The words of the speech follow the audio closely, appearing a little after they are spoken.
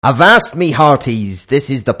Avast me hearties, this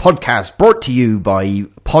is the podcast brought to you by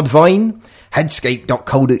Podvine,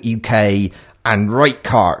 Headscape.co.uk and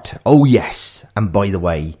Rightcart. Oh yes, and by the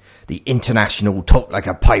way, the International Talk Like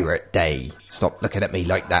a Pirate Day. Stop looking at me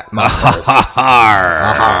like that, Marcus.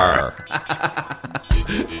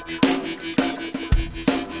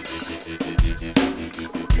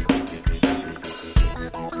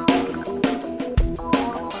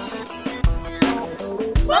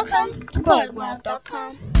 Welcome to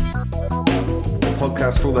boagworld.com.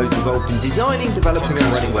 Podcast for all those involved in designing, developing and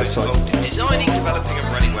running websites.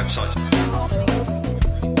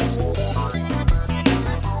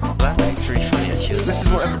 That makes really funny at you. This is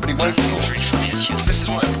what everybody waits for. This is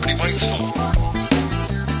what everybody waits for.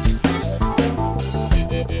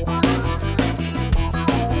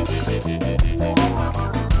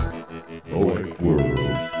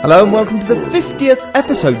 Hello and welcome to the 50th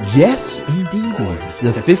episode, yes indeed,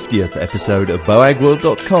 the 50th episode of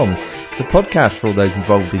boagworld.com, the podcast for all those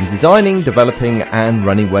involved in designing, developing and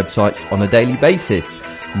running websites on a daily basis.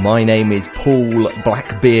 My name is Paul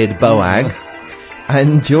Blackbeard Boag,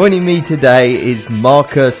 and joining me today is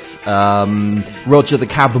Marcus Roger the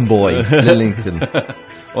Cabin Boy Lillington.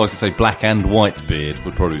 I was going to say black and white beard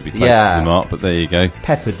would probably be close to the mark, but there you go.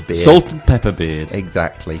 Peppered beard. Salt and pepper beard.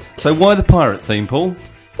 Exactly. So why the pirate theme, Paul?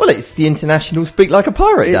 Well, it's the International Speak Like a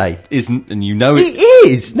Pirate Day. Isn't, and you know it. It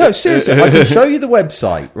is. No, seriously, I can show you the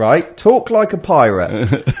website, right? Talk Like a Pirate.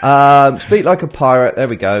 Speak Like a Pirate. There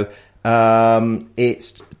we go.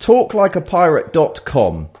 It's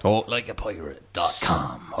talklikeapirate.com.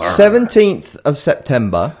 Talklikeapirate.com. 17th of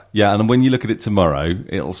September. Yeah, and when you look at it tomorrow,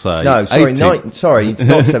 it'll say... No, sorry, it's not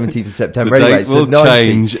 17th of September. The anyway, date will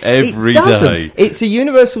change every day. It's a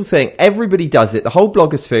universal thing. Everybody does it. The whole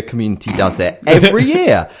blogosphere community does it every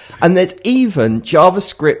year. And there's even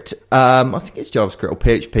JavaScript, I think it's JavaScript or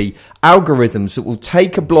PHP, algorithms that will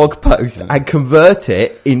take a blog post and convert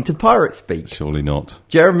it into pirate speak. Surely not.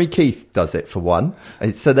 Jeremy Keith does it for one.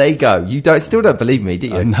 So there you go. You still don't believe me, do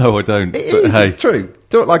you? No, I don't. It's true.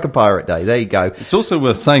 Talk Like a Pirate Day. There you go. It's also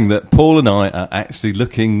worth saying that Paul and I are actually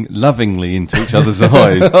looking lovingly into each other's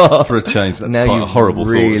eyes for a change. That's now quite a horrible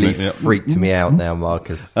thought, isn't really it? freaked me out now,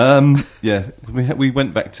 Marcus. Yeah, we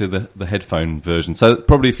went back to the headphone version. So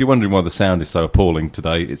probably if you're wondering why the sound is so appalling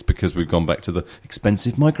today, it's because we've gone back to the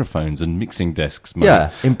expensive microphones and mixing desks. Mate.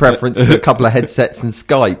 Yeah, in preference to a couple of headsets and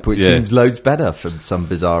Skype, which seems loads better for some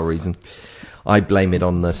bizarre reason. I blame it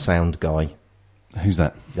on the sound guy. Who's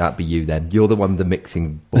that? That'd be you then. You're the one with the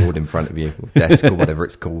mixing board in front of you, or desk or whatever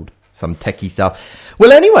it's called. Some techie stuff.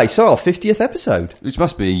 Well, anyway, so our 50th episode. Which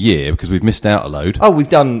must be a year because we've missed out a load. Oh, we've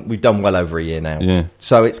done well over a year now. Yeah.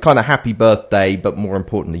 So it's kind of happy birthday, but more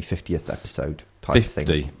importantly, 50th episode type 50.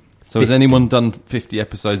 thing. So 50. Has anyone done 50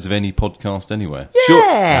 episodes of any podcast anywhere? Yes.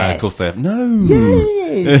 Sure. Of course they have. No.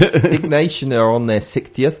 Yes. Ignition are on their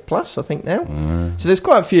 60th plus, I think, now. So there's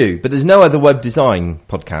quite a few, but there's no other web design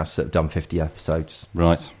podcasts that have done 50 episodes.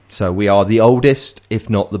 Right. So we are the oldest, if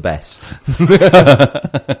not the best.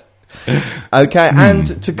 Okay,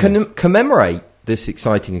 and to commemorate this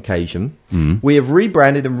exciting occasion, we have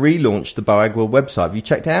rebranded and relaunched the boagworld website. Have you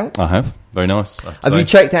checked it out? I have. Very nice. Have you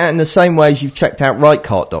checked it out in the same way as you've checked out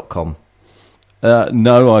rightcart.com?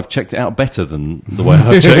 No, I've checked it out better than the way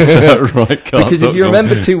I've checked it out rightcart.com. Because if you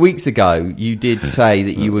remember 2 weeks ago, you did say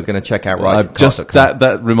that you were going to check out rightcart.com.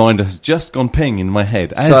 That reminder has just gone ping in my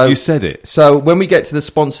head as you said it. So when we get to the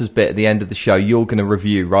sponsors bit at the end of the show, you're going to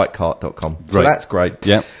review rightcart.com. So that's great.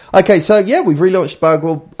 Yeah. Okay, so we've relaunched the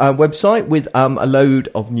boagworld website with a load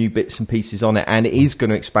of new bits and pieces on it, and it is going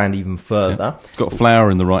to expand even further. It's got a flower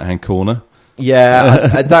in the right-hand corner.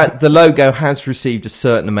 Yeah, the logo has received a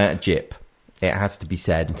certain amount of jip. It has to be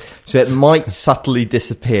said. So it might subtly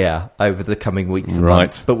disappear over the coming weeks and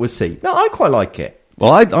months, but we'll see. No, I quite like it.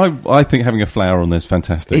 Well, I think having a flower on there is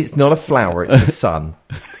fantastic. It's not a flower, it's a sun.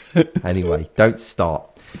 Anyway, don't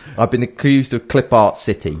start. I've been accused of clip art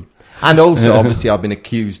city. And also, obviously, I've been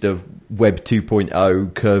accused of Web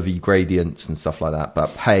 2.0, curvy gradients and stuff like that. But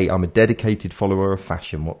hey, I'm a dedicated follower of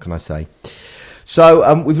fashion. What can I say?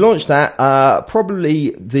 So we've launched that.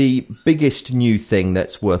 Probably the biggest new thing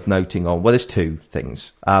that's worth noting on, well, there's two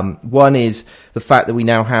things. One is the fact that we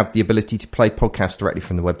now have the ability to play podcasts directly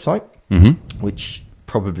from the website, which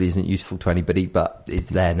probably isn't useful to anybody, but it's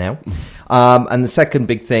there now. And the second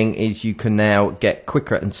big thing is you can now get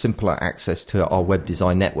quicker and simpler access to our web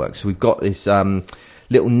design network. So we've got this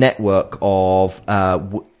little network of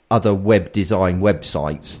other web design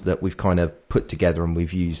websites that we've kind of put together, and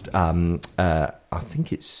we've used I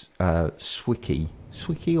think it's Swicky,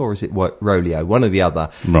 or is it Rolio? One or the other,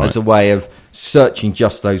 Right. as a way of searching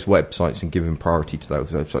just those websites and giving priority to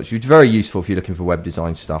those websites. It's very useful if you're looking for web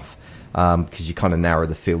design stuff, because you kind of narrow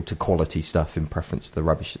the field to quality stuff in preference to the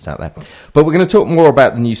rubbish that's out there. But we're going to talk more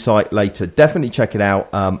about the new site later. Definitely check it out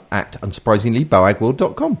at, unsurprisingly,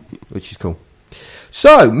 boagworld.com, which is cool.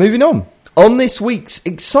 So, moving on. On this week's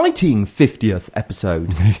exciting 50th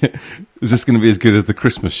episode. Is this going to be as good as the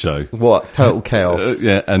Christmas show? What? Total chaos.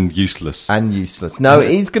 Yeah, and useless. No, it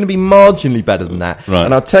is going to be marginally better than that. Right.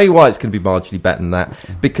 And I'll tell you why it's going to be marginally better than that.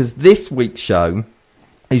 Because this week's show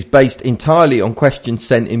is based entirely on questions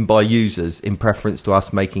sent in by users in preference to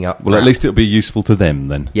us making up. Well, at least it'll be useful to them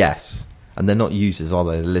then. Yes. And they're not users, are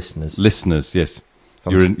they? They're listeners. Listeners, yes.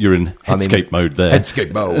 You're in Headscape mode there.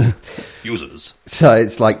 Headscape mode. Users. So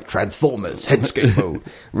it's like Transformers, Headscape mode.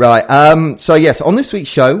 Right. So yes, on this week's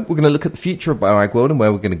show, we're going to look at the future of boagworld and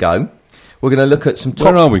where we're going to go. We're going to look at some top...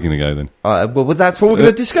 Where are we going to go then? Well, that's what we're going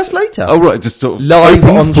to discuss later. Oh, right, just sort of live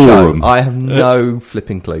open on forum. show. I have no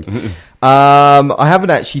flipping clue. I haven't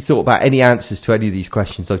actually thought about any answers to any of these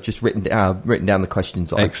questions. I've just written down the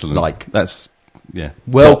questions Excellent. I like. That's, yeah.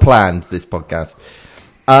 Well planned, this podcast.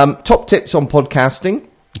 Top tips on podcasting.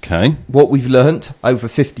 Okay. What we've learnt over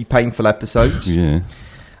 50 painful episodes. Yeah.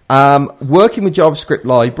 Working with JavaScript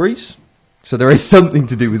libraries. So there is something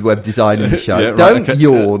to do with web design in the show. Yeah, right, Don't okay.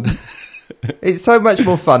 yawn. It's so much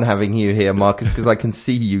more fun having you here, Marcus, because I can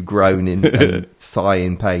see you groan and sigh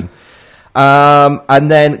in pain. And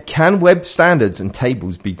then, can web standards and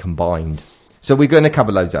tables be combined? So we're going to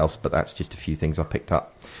cover loads else, but that's just a few things I picked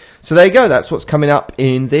up. So there you go. That's what's coming up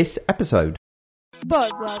in this episode.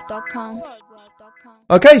 boagworld.com.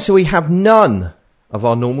 Okay, so we have none of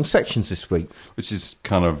our normal sections this week. Which is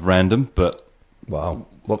kind of random, but... Well,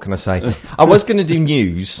 what can I say? I was going to do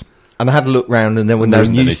news, and I had a look round, and there were no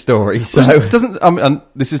Isn't any. news stories. So It doesn't. I mean, and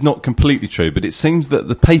this is not completely true, but it seems that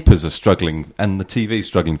the papers are struggling and the TV is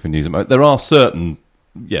struggling for news. There are certain,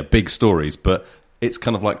 big stories, but it's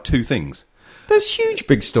kind of like two things. there's huge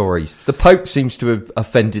big stories. The Pope seems to have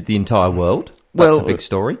offended the entire world. That's a big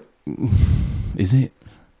story. Is it?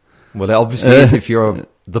 Well, it obviously is if you're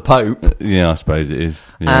the Pope. Yeah, I suppose it is.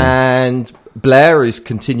 Yeah, And Blair is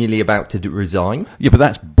continually about to resign. yeah, but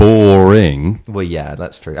that's boring. Well, yeah,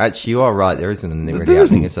 that's true. Actually, you are right. There isn't anything really There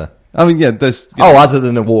happening, isn't. is there? I mean, yeah, there's... Oh, other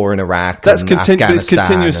than the war in Iraq That's and it's Afghanistan.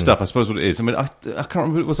 continuous and- stuff, I suppose what it is. I mean, I can't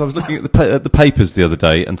remember what it was. I was looking at the papers the other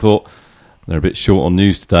day and thought, they're a bit short on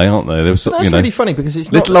news today, aren't they? There was, That's really funny because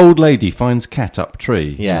it's little not... old lady finds cat up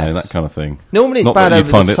tree. Yes. You know, that kind of thing. Normally it's Not bad that over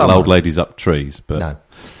you'd find the little summer. old ladies up trees, but... No.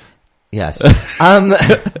 Yes.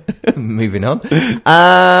 Moving on.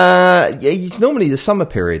 It's normally the summer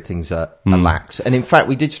period things are lax. And in fact,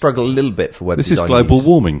 we did struggle a little bit for web This is design global news.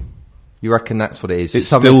 warming. You reckon that's what it is? It's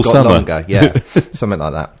Summer's still got summer. longer. Yeah, something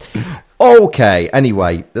like that. Okay,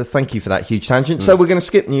 anyway, thank you for that huge tangent. So we're going to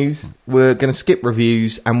skip news, we're going to skip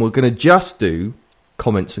reviews, and we're going to just do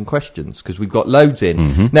comments and questions, because we've got loads in.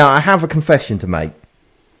 Mm-hmm. Now, I have a confession to make,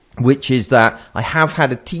 which is that I have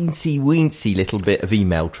had a teensy-weensy little bit of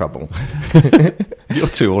email trouble. You're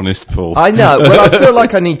too honest, Paul. I know. Well, I feel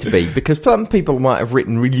like I need to be, because some people might have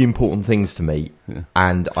written really important things to me,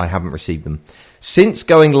 and I haven't received them. Since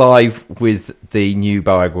going live with the new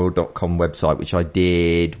boagworld.com website, which I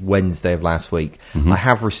did Wednesday of last week, I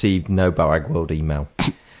have received no Boagworld email.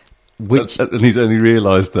 Which And he's only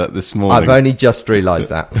realised that this morning. I've only just realised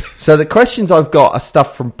that. So the questions I've got are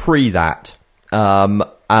stuff from pre that.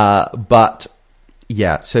 But,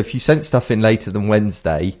 yeah, so if you sent stuff in later than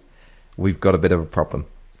Wednesday, we've got a bit of a problem.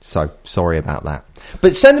 So, sorry about that.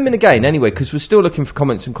 But send them in again anyway, because we're still looking for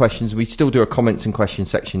comments and questions. We still do a comments and questions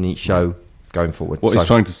section in each show going forward. What So- he's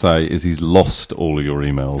trying to say is he's lost all of your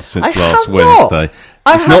emails since I last have not. Wednesday.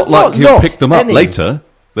 I It's have not like not he'll pick lost them up any. later.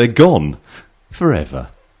 They're gone forever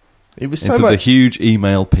It was so into the much. huge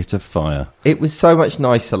email pit of fire. It was so much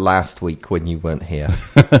nicer last week when you weren't here.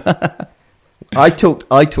 I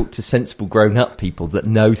talked to sensible grown-up people that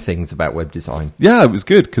know things about web design. Yeah, it was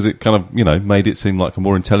good because it kind of made it seem like a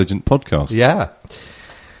more intelligent podcast. Yeah.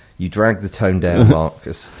 You dragged the tone down,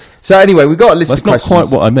 Marcus. So anyway, we've got a list That's of not questions.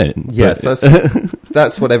 quite what I meant. Yes, but-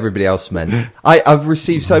 that's what everybody else meant. I've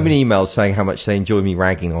received so many emails saying how much they enjoy me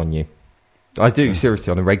ragging on you. I do,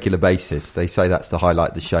 seriously, on a regular basis. They say that's the highlight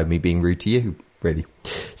of the show, me being rude to you, really.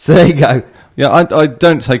 So there you go. yeah, I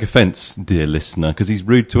don't take offence, dear listener, because he's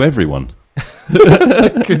rude to everyone.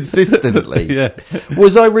 Consistently. Yeah.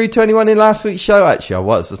 Was I rude to anyone in last week's show? Actually, I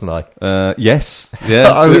was, wasn't I? Yes.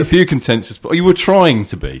 Yeah. I There were was- a few contentious, but you were trying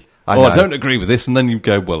to be. I I know. don't agree with this, and then you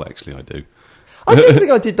go, well, actually, I do. I don't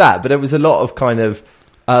think I did that, but there was a lot of kind of...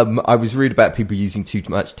 I was rude about people using too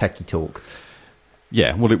much techie talk.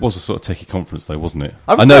 Yeah, well, it was a sort of techie conference, though, wasn't it?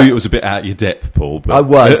 I was I know not- it was a bit out of your depth, Paul. But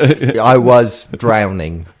I was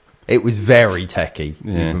drowning. It was very techie,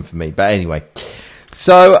 Yeah. even for me. But anyway,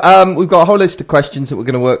 so we've got a whole list of questions that we're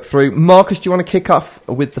going to work through. Marcus, do you want to kick off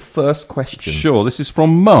with the first question? Sure, this is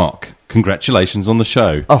from Mark. Congratulations on the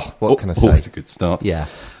show. Oh, what can I say? Always a good start. Yeah.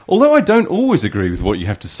 Although I don't always agree with what you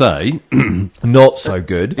have to say, Not so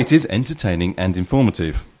good. it is entertaining and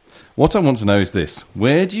informative. What I want to know is this.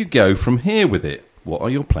 Where do you go from here with it? What are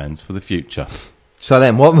your plans for the future? So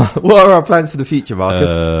then, what are our plans for the future, Marcus?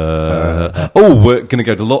 We're going to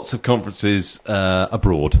go to lots of conferences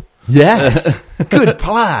abroad. Yes. Good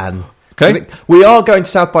plan. Okay. We are going to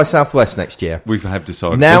South by Southwest next year. We have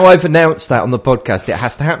decided Now this. I've announced that on the podcast. It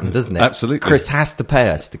has to happen, doesn't it? Absolutely. Chris has to pay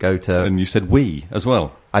us to go to... And you said we as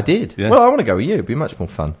well. I did. Yeah. Well, I want to go with you. It'd be much more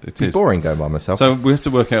fun. It It'd be is. boring going by myself. So we have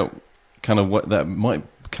to work out kind of what that might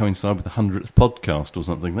coincide with the 100th podcast or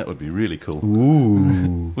something. That would be really cool.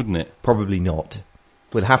 Ooh. Wouldn't it? Probably not.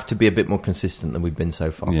 We'll have to be a bit more consistent than we've been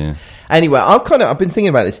so far. Yeah. Anyway, I've been thinking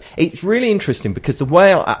about this. It's really interesting because the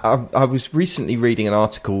way I was recently reading an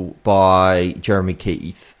article by Jeremy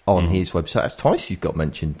Keith on his website. That's twice he's got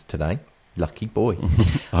mentioned today. Lucky boy.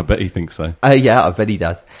 I bet he thinks so. Yeah, I bet he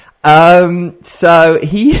does. So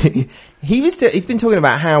he's been talking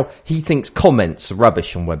about how he thinks comments are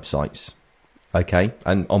rubbish on websites. Okay,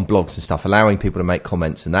 and on blogs and stuff, allowing people to make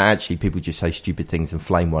comments, and that actually people just say stupid things and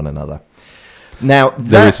flame one another. Now,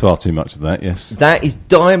 There is far too much of that, yes. that is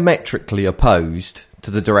diametrically opposed to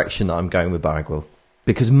the direction that I'm going with boagworld.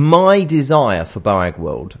 Because my desire for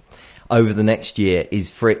boagworld over the next year is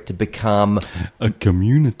for it to become... A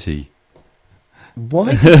community.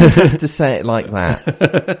 Why do you have to say it like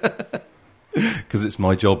that? Because it's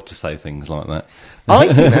my job to say things like that.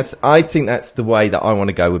 I think that's the way that I want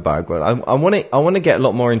to go with boagworld. I want to get a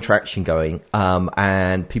lot more interaction going,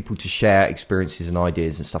 and people to share experiences and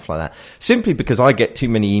ideas and stuff like that. Simply because I get too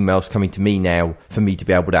many emails coming to me now for me to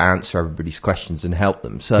be able to answer everybody's questions and help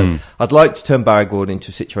them. So I'd like to turn boagworld into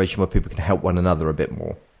a situation where people can help one another a bit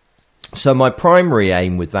more. So my primary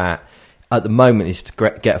aim with that at the moment is to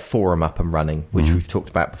get a forum up and running, which we've talked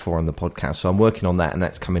about before on the podcast. So I'm working on that, and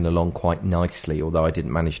that's coming along quite nicely, although I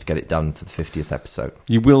didn't manage to get it done for the 50th episode.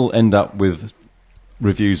 You will end up with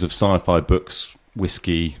reviews of sci-fi books,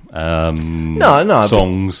 whiskey,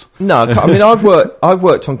 songs. No, I mean, I've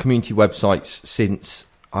worked on community websites since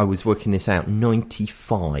I was working this out.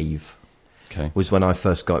 95 Okay. was when I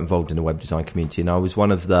first got involved in the web design community, and I was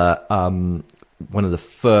one of the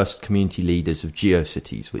first community leaders of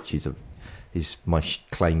GeoCities, which is my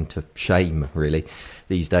claim to shame, really,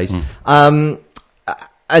 these days. And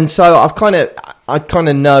so I kind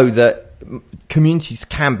of know that communities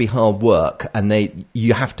can be hard work, and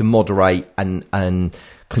you have to moderate and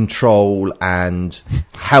control and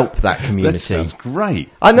help that community. That sounds great.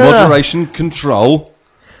 I know. Moderation, control.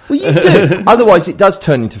 Well, you do. Otherwise, it does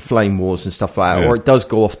turn into flame wars and stuff like that, Yeah. or it does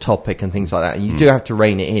go off topic and things like that. And you do have to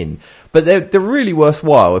rein it in. But they're really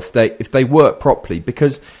worthwhile if they work properly,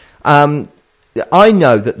 because I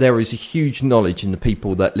know that there is a huge knowledge in the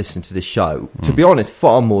people that listen to this show. To be honest,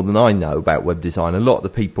 far more than I know about web design. A lot of the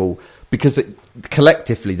people, because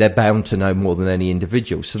collectively they're bound to know more than any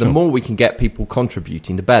individual. So the more we can get people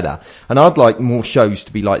contributing, the better. And I'd like more shows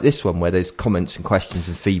to be like this one, where there's comments and questions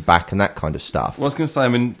and feedback and that kind of stuff. Well, I was going to say, I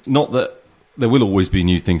mean, not that there will always be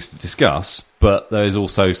new things to discuss, but there is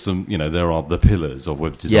also some, there are the pillars of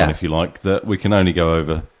web design, if you like, that we can only go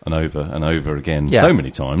over and over and over again so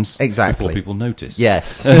many times Exactly. before people notice. Yes.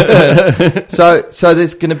 So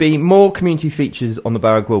there's going to be more community features on the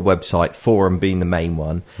boagworld website, forum being the main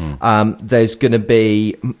one. There's going to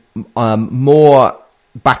be more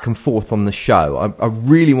back and forth on the show. I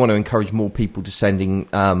really want to encourage more people to sending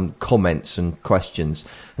comments and questions,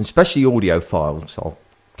 and especially audio files. I'll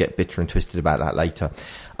get bitter and twisted about that later,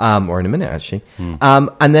 or in a minute actually.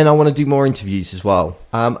 And then I want to do more interviews as well,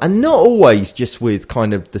 and not always just with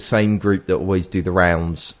kind of the same group that always do the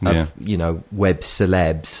rounds of web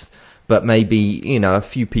celebs, but maybe a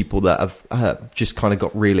few people that have just kind of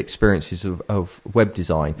got real experiences of web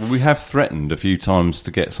design. Well, we have threatened a few times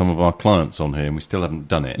to get some of our clients on here, and we still haven't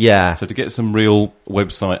done it. Yeah. So to get some real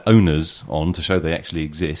website owners on to show they actually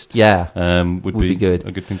exist, would be good.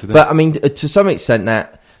 A good thing to do. But I mean, to some extent,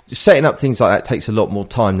 that setting up things like that takes a lot more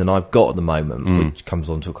time than I've got at the moment, which comes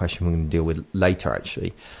on to a question we're going to deal with later,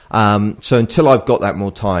 actually. So until I've got that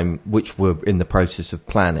more time, which we're in the process of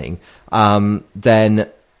planning, then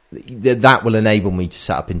that will enable me to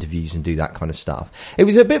set up interviews and do that kind of stuff. It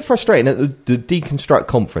was a bit frustrating at the Deconstruct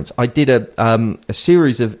conference. I did a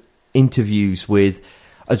series of interviews with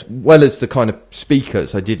as well as the kind of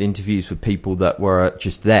speakers, I did interviews with people that were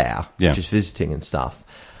just there, just visiting and stuff.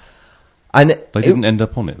 And they didn't end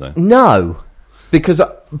up on it though. No, because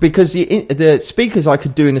the speakers I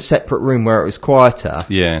could do in a separate room where it was quieter.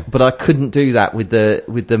 Yeah, but I couldn't do that with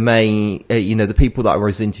the main. The people that I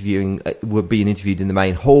was interviewing were being interviewed in the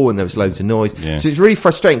main hall, and there was loads of noise. Yeah. So it's really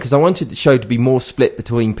frustrating because I wanted the show to be more split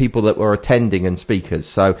between people that were attending and speakers.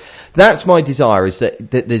 So that's my desire, is that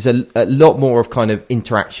there's a lot more of kind of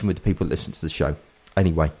interaction with the people that listen to the show.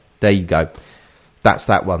 Anyway, there you go. That's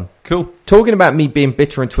that one. Cool. Talking about me being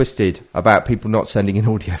bitter and twisted about people not sending in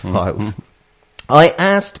audio files, I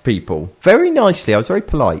asked people very nicely, I was very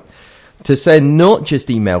polite, to send not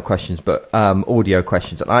just email questions, but audio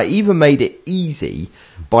questions. And I even made it easy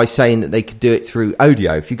by saying that they could do it through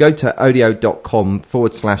audio. If you go to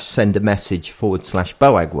audio.com/send a message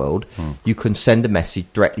 /boagworld, you can send a message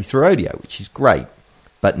directly through audio, which is great.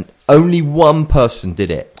 But only one person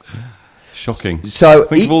did it. Shocking. So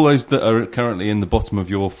think of all those that are currently in the bottom of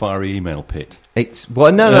your fiery email pit.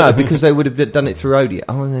 No, because they would have done it through audio.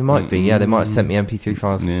 Oh, they might be. Yeah, they might have sent me MP3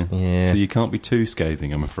 files. Yeah. So you can't be too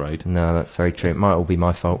scathing, I'm afraid. No, that's very true. It might all be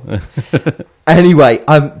my fault. Anyway,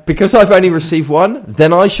 because I've only received one,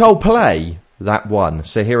 then I shall play that one.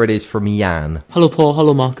 So here it is from Yan. Hello, Paul.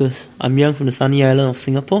 Hello, Marcus. I'm Yan from the sunny island of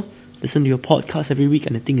Singapore. Listen to your podcast every week,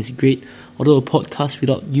 and I think it's great. Although a podcast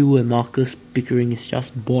without you and Marcus bickering is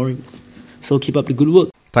just boring. So keep up the good work.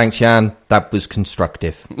 Thanks, Jan. That was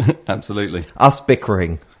constructive. Absolutely. Us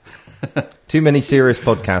bickering. Too many serious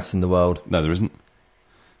podcasts in the world. No, there isn't.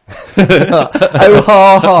 Oh,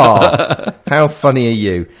 ha, ha. How funny are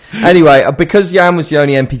you? Anyway, because Jan was the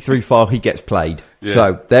only MP3 file, he gets played. Yeah.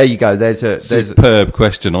 So there you go. There's a superb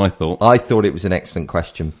question, I thought. I thought it was an excellent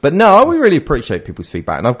question. But no, we really appreciate people's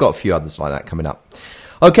feedback, and I've got a few others like that coming up.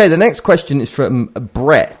 Okay, the next question is from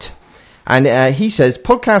Brett. And he says,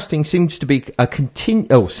 podcasting seems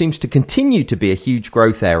to continue to be a huge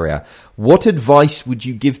growth area. What advice would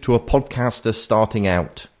you give to a podcaster starting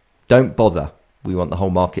out? Don't bother. We want the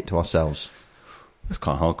whole market to ourselves. That's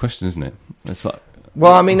quite a hard question, isn't it? It's like,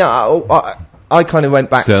 well, I mean, I kind of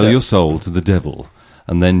went back to... Sell your soul to the devil,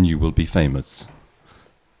 and then you will be famous.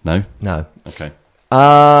 No? No. Okay.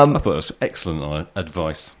 I thought it was excellent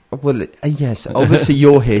advice. Well, yes, obviously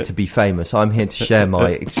you're here to be famous. I'm here to share my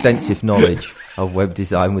extensive knowledge of web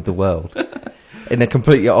design with the world in a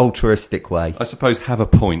completely altruistic way. I suppose have a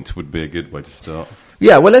point would be a good way to start.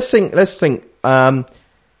 Yeah, well, let's think.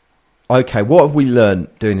 Okay, what have we learned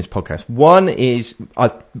doing this podcast? One is,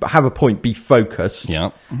 have a point, be focused. Yeah.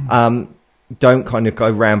 Don't kind of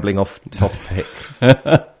go rambling off topic.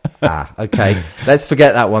 Okay, let's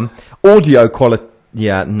forget that one. Audio quality.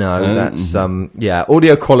 Yeah, no, that's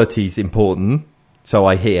audio quality is important. So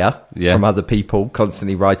I hear from other people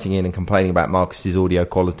constantly writing in and complaining about Marcus's audio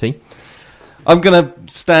quality. I'm going to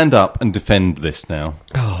stand up and defend this now.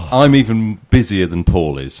 I'm even busier than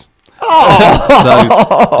Paul is. So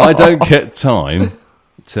I don't get time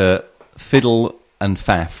to fiddle and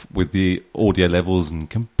faff with the audio levels and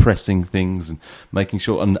compressing things and making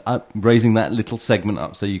sure and raising that little segment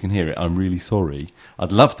up so you can hear it. I'm really sorry.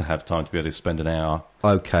 I'd love to have time to be able to spend an hour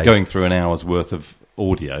going through an hour's worth of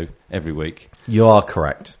audio every week. You are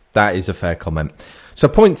correct. That is a fair comment. So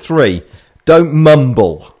point 3, don't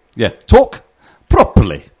mumble. Yeah, talk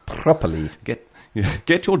properly.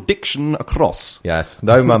 Get your diction across. Yes,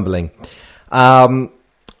 no mumbling. I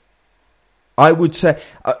would say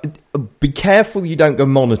be careful you don't go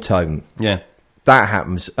monotone. Yeah. That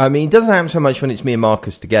happens. I mean, it doesn't happen so much when it's me and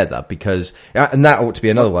Marcus together because, and that ought to be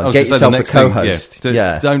another one. Get yourself a co-host.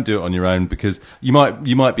 Don't do it on your own because you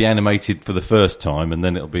might be animated for the first time and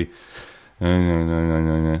then it'll be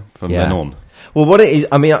from then on. Well, what it is,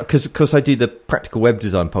 I mean, because I do the Practical Web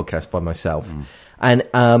Design podcast by myself, and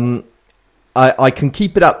I can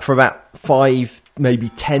keep it up for about 5, maybe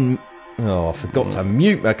 10. Oh, I forgot to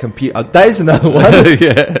mute my computer. There's another one.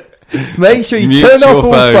 Yeah. Make sure you turn off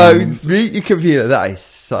all phones, mute your computer. That is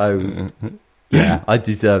so... Yeah, I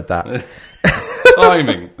deserve that.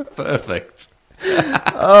 Timing. Perfect.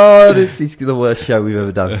 Oh, this is the worst show we've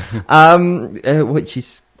ever done. Which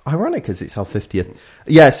is ironic because it's our 50th.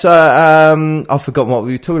 Yeah, so I've forgotten what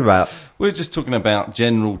we were talking about. We were just talking about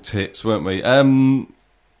general tips, weren't we?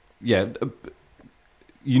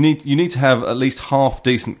 You need to have at least half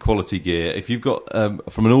decent quality gear. If you've got,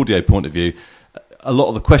 from an audio point of view, a lot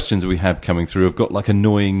of the questions that we have coming through have got like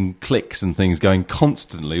annoying clicks and things going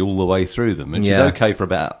constantly all the way through them, which is okay for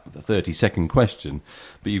about a 30-second question,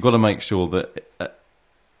 but you've got to make sure that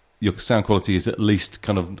your sound quality is at least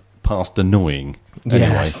kind of past annoying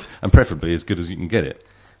anyway, and preferably as good as you can get it.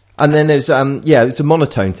 And then there's it's a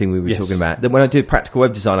monotone thing we were talking about. Then when I do practical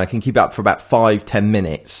web design, I can keep it up for about 5-10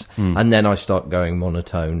 minutes, and then I start going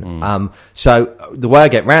monotone. So the way I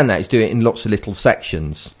get around that is do it in lots of little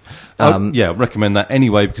sections. I recommend that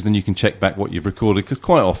anyway, because then you can check back what you've recorded. Because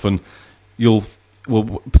quite often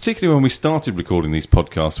particularly when we started recording these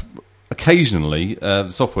podcasts, occasionally the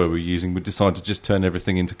software we're using would decide to just turn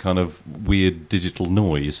everything into kind of weird digital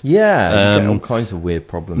noise. Yeah, you get all kinds of weird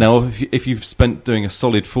problems. Now, if you've spent doing a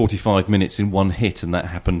solid 45 minutes in one hit and that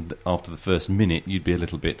happened after the first minute, you'd be a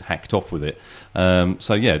little bit hacked off with it.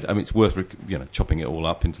 It's worth chopping it all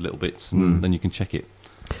up into little bits, and then you can check it.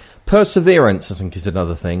 Perseverance, I think, is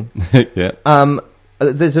another thing. Yeah.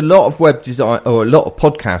 There's a lot of web design, or a lot of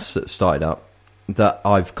podcasts that started up that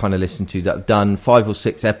I've kind of listened to that have done 5 or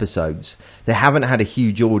 6 episodes. They haven't had a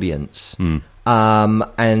huge audience,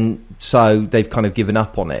 and so they've kind of given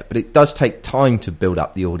up on it. But it does take time to build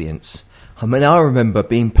up the audience. I mean, I remember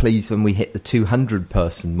being pleased when we hit the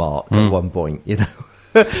 200-person mark at one point,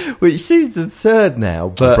 which seems absurd now.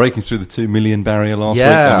 But breaking through the 2 million barrier last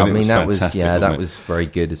week. That was very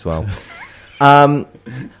good as well.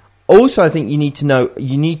 Also, I think you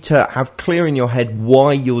need to have clear in your head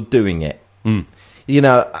why you're doing it.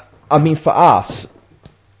 For us,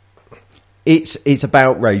 it's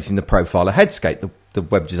about raising the profile of Headscape, the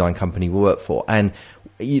web design company we work for, and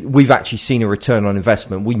we've actually seen a return on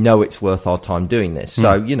investment. We know it's worth our time doing this,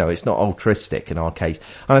 so it's not altruistic in our case.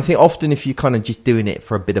 And I think often if you're kind of just doing it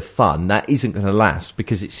for a bit of fun, that isn't going to last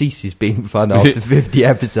because it ceases being fun after 50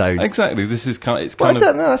 episodes. Exactly. This is kind of. I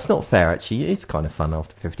don't know. That's not fair. Actually, it's kind of fun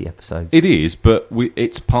after 50 episodes. It is, but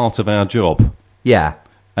it's part of our job. Yeah.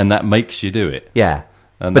 And that makes you do it. Yeah.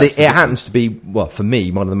 But it happens to be, for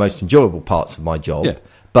me, one of the most enjoyable parts of my job. Yeah.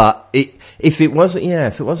 But if it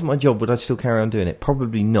wasn't my job, would I still carry on doing it?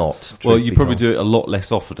 Probably not. Well, you probably do it a lot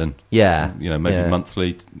less often. Yeah. Maybe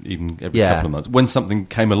monthly, even every couple of months. When something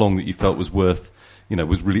came along that you felt was worth,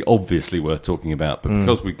 was really obviously worth talking about. But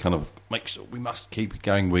because we kind of make sure we must keep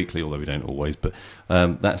going weekly, although we don't always, but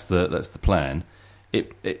that's the plan.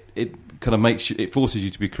 It kind of makes you, it forces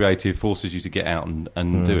you to be creative, forces you to get out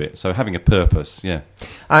and do it. So having a purpose,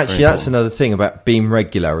 Actually, that's another thing about being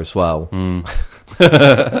regular as well. I've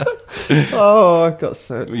got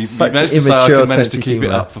such managed to say I can manage to keep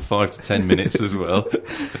it up for 5 to 10 minutes as well.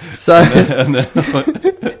 So,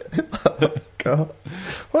 God,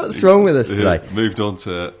 what's wrong with us today? Moved on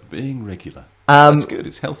to being regular. That's good.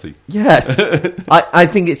 It's healthy. Yes, I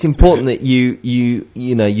think it's important that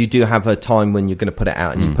you do have a time when you're going to put it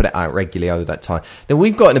out, and you put it out regularly over that time. Now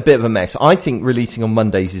we've got in a bit of a mess. I think releasing on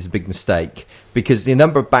Mondays is a big mistake because the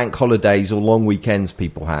number of bank holidays or long weekends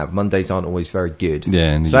people have, Mondays aren't always very good.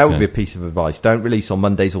 Yeah, so that would be a piece of advice. Don't release on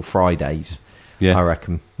Mondays or Fridays. Yeah, I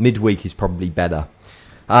reckon midweek is probably better.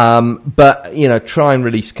 But try and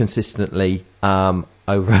release consistently.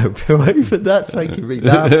 Even that's making me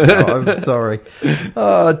laugh. I'm sorry.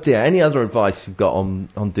 Oh dear. Any other advice you've got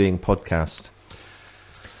on doing podcasts?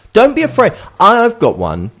 Don't be afraid. I've got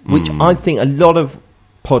one which I think a lot of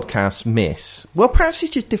podcasts miss. Well, perhaps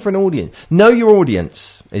it's just different audience. Know your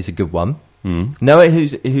audience is a good one. Know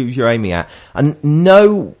who's you're aiming at, and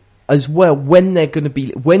know as well when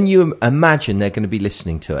you imagine they're going to be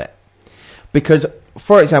listening to it. Because,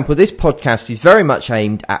 for example, this podcast is very much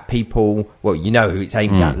aimed at people. Well, who it's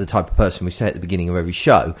aimed at, the type of person we say at the beginning of every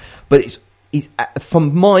show. But it's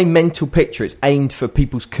from my mental picture, it's aimed for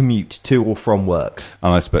people's commute to or from work.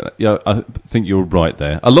 And I think you're right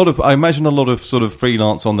there. I imagine a lot of sort of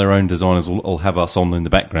freelance on their own designers will have us on in the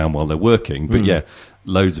background while they're working. But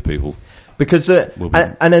loads of people. Because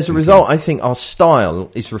and as a result, I think our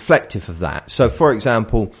style is reflective of that. So, for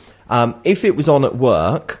example, if it was on at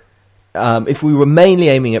work. If we were mainly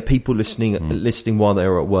aiming at people listening while they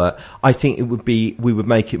were at work, I think we would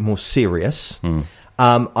make it more serious.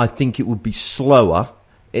 I think it would be slower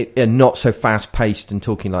and not so fast paced and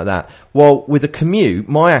talking like that. Well, with a commute,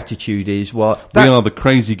 my attitude is, we are the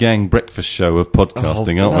crazy gang breakfast show of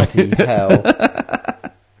podcasting, aren't we? Bloody hell.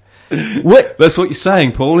 That's what you're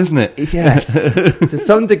saying, Paul, isn't it? Yes. To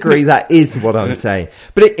some degree, that is what I'm saying.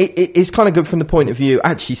 But it's kind of good from the point of view.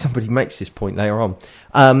 Actually, somebody makes this point later on.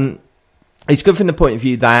 It's good from the point of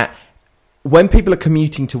view that when people are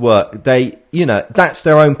commuting to work, that's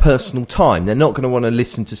their own personal time. They're not going to want to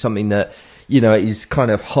listen to something that, is kind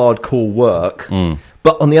of hardcore work.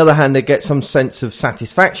 But on the other hand, they get some sense of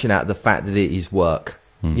satisfaction out of the fact that it is work.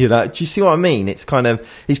 Do you see what I mean? It's got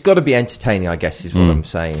to be entertaining, I guess, is what I'm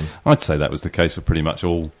saying. I'd say that was the case for pretty much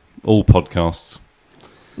all podcasts.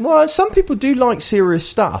 Well, some people do like serious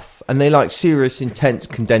stuff, and they like serious, intense,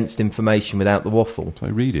 condensed information without the waffle. So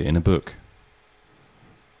read it in a book.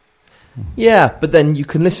 Yeah, but then you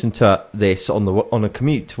can listen to this on a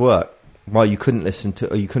commute to work, while you couldn't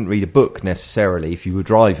read a book necessarily if you were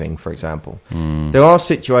driving, for example. There are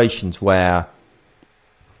situations where,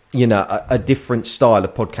 you know, a different style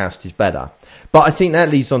of podcast is better. But I think that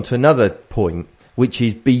leads on to another point, which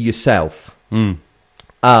is be yourself. And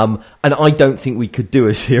I don't think we could do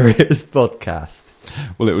a serious podcast.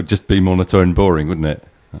 Well, it would just be monotone and boring, wouldn't it?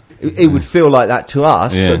 It would feel like that to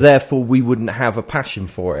us, Yeah. so therefore we wouldn't have a passion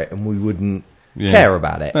for it and we wouldn't care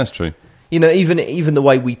about it. That's true. You know, even the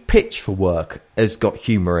way we pitch for work has got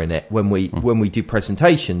humour in it. When we do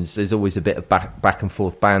presentations, there's always a bit of back and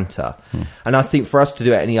forth banter. And I think for us to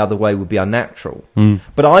do it any other way would be unnatural.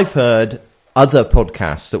 But I've heard other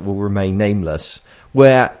podcasts that will remain nameless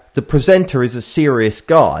where the presenter is a serious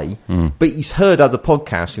guy, but he's heard other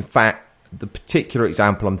podcasts. In fact, the particular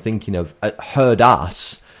example I'm thinking of heard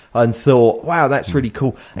us and thought, wow, that's really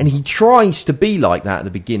cool. And he tries to be like that at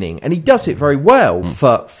the beginning, and he does it very well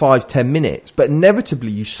for 5-10 minutes, but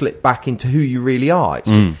inevitably you slip back into who you really are.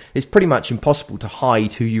 It's pretty much impossible to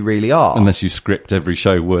hide who you really are. Unless you script every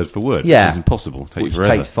show word for word, Yeah. which is impossible. Which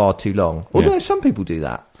takes far too long. Although some people do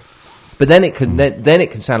that. But then it can then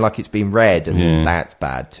it can sound like it's being read, and that's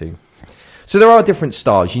bad too. So there are different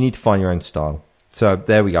styles. You need to find your own style. So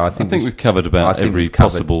there we go. I think we've covered about every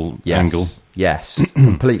possible angle. Yes,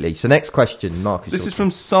 completely. So next question, Marcus. This is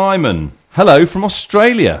from Simon. Hello from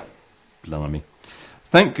Australia. Blimey.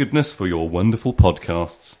 Thank goodness for your wonderful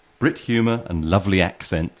podcasts, Brit humour and lovely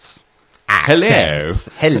accents. Hello.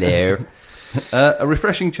 A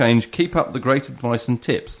refreshing change. Keep up the great advice and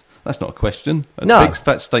tips. That's not a question. That's No. a big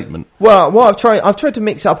fat statement. Well, I've tried to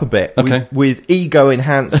mix up a bit with ego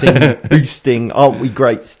enhancing, boosting, aren't we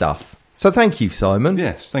great stuff. So thank you, Simon.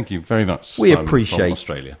 Yes, thank you very much. We Simon appreciate from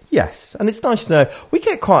Australia. Yes, and it's nice to know we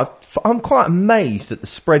get I'm quite amazed at the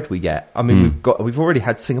spread we get. I mean, we've already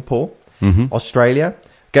had Singapore, Australia,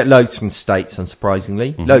 get loads from the States,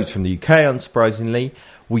 unsurprisingly, loads from the UK, unsurprisingly.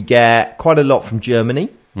 We get quite a lot from Germany,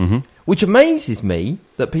 which amazes me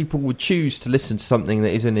that people would choose to listen to something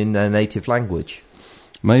that isn't in their native language.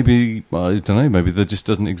 Maybe, I don't know, maybe there just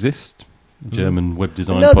doesn't exist. German web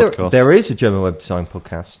design podcast. There is a German web design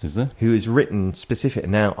podcast. Is there? Who has written specific.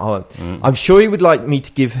 Now, I'm sure he would like me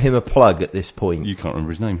to give him a plug at this point. You can't remember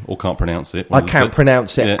his name or can't pronounce it. I can't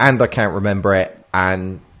pronounce it and I can't remember it.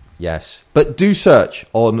 And yes. But do search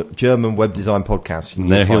on German web design podcast. And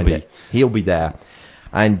there he'll be. He'll be there.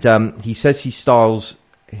 And he says he styles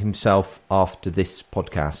himself after this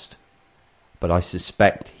podcast. But I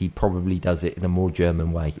suspect he probably does it in a more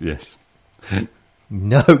German way. Yes.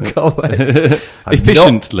 No comment.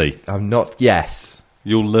 Efficiently. I'm not. Yes.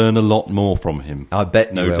 You'll learn a lot more from him. I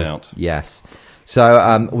bet no you will. doubt. Yes.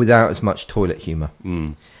 So without as much toilet humour.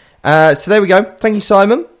 So there we go. Thank you,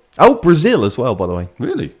 Simon. Oh, Brazil as well, by the way.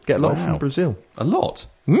 Really? Get a lot from Brazil. A lot?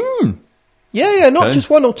 Yeah, not just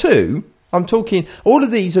one or two. I'm talking, all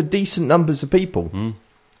of these are decent numbers of people.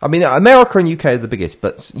 I mean, America and UK are the biggest,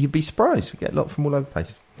 but you'd be surprised. We get a lot from all over the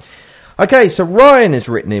place. Okay, so Ryan has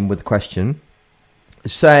written in with a question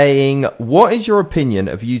saying, what is your opinion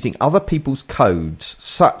of using other people's codes,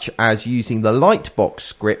 such as using the Lightbox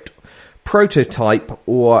script, Prototype,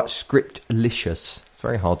 or Scriptlicious? It's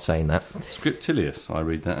very hard saying that. Scriptilious, I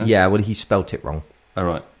read that as. Yeah, well, he spelt it wrong. Oh,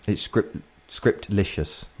 right. It's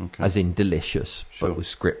Scriptlicious, as in delicious, but with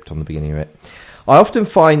script on the beginning of it. I often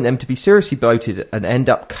find them to be seriously bloated and end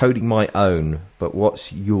up coding my own, but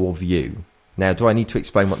what's your view? Now, do I need to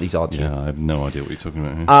explain what these are to you? Yeah, I have no idea what you're talking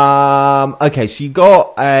about here. Okay, so you've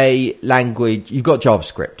got a language, you've got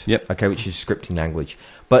JavaScript, Yep. okay, which is a scripting language.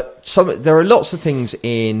 But there are lots of things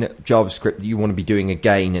in JavaScript that you want to be doing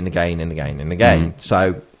again and again and again and again.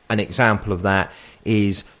 So an example of that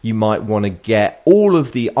is you might want to get all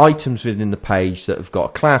of the items within the page that have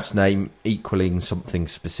got a class name equaling something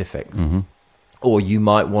specific. Or you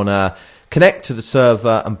might want to connect to the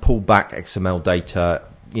server and pull back XML data,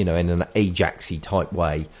 you know, in an Ajax-y type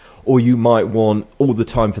way. Or you might want all the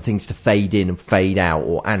time for things to fade in and fade out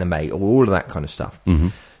or animate or all of that kind of stuff.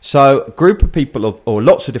 So a group of people, or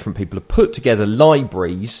lots of different people, have put together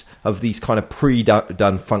libraries of these kind of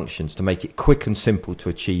pre-done functions to make it quick and simple to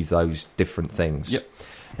achieve those different things. Yep.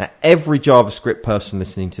 Now, every JavaScript person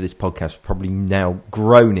listening to this podcast is probably now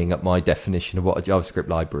groaning at my definition of what a JavaScript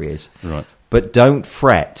library is. Right. But don't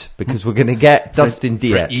fret, because we're going to get Dustin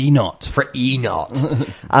Diaz. For Because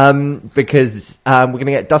we're going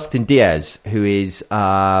to get Dustin Diaz, who is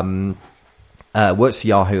works for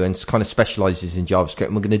Yahoo and kind of specialises in JavaScript.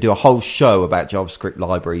 And we're going to do a whole show about JavaScript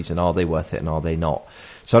libraries and are they worth it and are they not.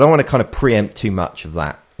 So I don't want to kind of preempt too much of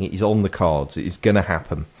that. It is on the cards. It is going to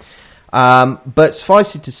happen. But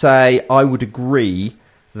suffice it to say, I would agree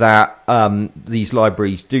that these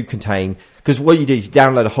libraries do contain, because what you do is you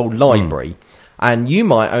download a whole library, and you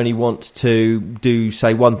might only want to do,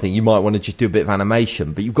 say, one thing. You might want to just do a bit of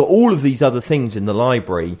animation, but you've got all of these other things in the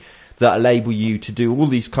library that enable you to do all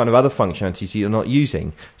these kind of other functionalities you're not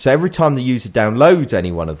using. So every time the user downloads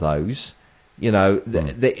any one of those, you know,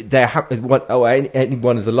 any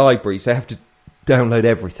one of the libraries, they have to download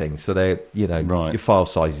everything. So they, you know, your file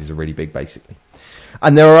sizes are really big, basically.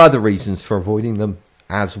 And there are other reasons for avoiding them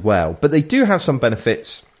as well, but they do have some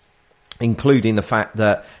benefits, including the fact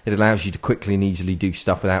that it allows you to quickly and easily do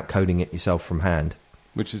stuff without coding it yourself from hand.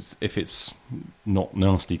 Which is, if it's not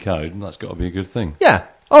nasty code, that's got to be a good thing. Yeah.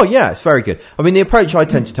 Oh, yeah, it's very good. I mean, the approach I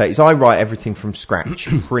tend to take is I write everything from scratch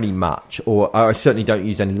pretty much, or I certainly don't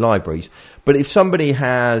use any libraries. But if somebody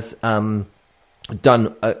has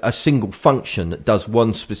done a single function that does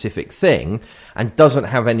one specific thing and doesn't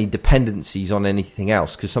have any dependencies on anything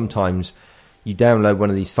else, because sometimes you download one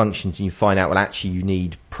of these functions and you find out, well, actually you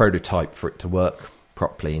need prototype for it to work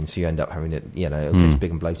properly, and so you end up having it, you know, it gets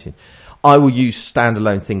big and bloated. I will use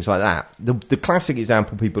standalone things like that. The classic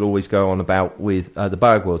example people always go on about with the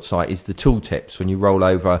boagworld site is the tooltips. When you roll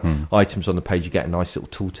over items on the page, you get a nice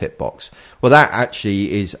little tooltip box. Well, that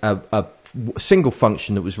actually is a single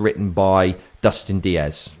function that was written by Dustin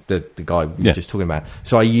Diaz, the guy we were just talking about.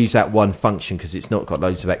 So I use that one function because it's not got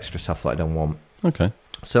loads of extra stuff that I don't want. Okay.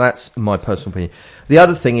 So that's my personal opinion. The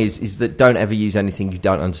other thing is that don't ever use anything you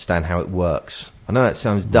don't understand how it works. I know that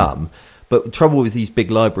sounds dumb, but the trouble with these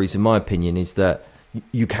big libraries, in my opinion, is that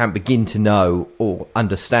you can't begin to know or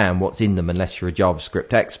understand what's in them unless you're a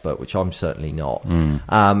JavaScript expert, which I'm certainly not.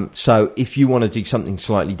 So if you want to do something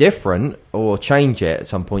slightly different or change it at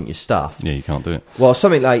some point, you're stuffed. Yeah, you can't do it. Well,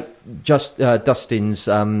 something like just Dustin's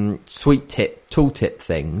sweet tip tooltip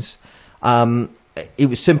things, it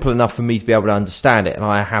was simple enough for me to be able to understand it, and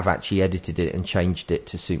I have actually edited it and changed it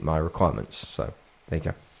to suit my requirements. So there you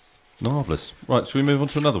go. Marvellous. Right, shall we move on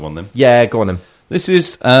to another one then? Yeah, go on then. This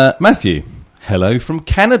is Matthew. Hello from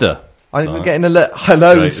Canada. I'm getting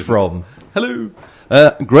hellos from. Hello.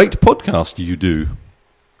 Great podcast you do.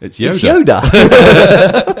 It's Yoda. It's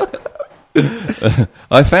Yoda.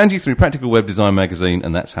 I found you through Practical Web Design magazine,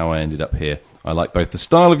 and that's how I ended up here. I like both the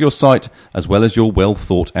style of your site as well as your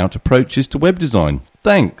well-thought-out approaches to web design.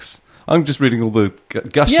 Thanks. I'm just reading all the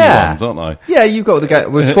gushy ones, aren't I? Yeah, you've got the...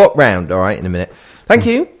 We'll swap round, all right, in a minute. Thank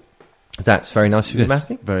you. That's very nice of you,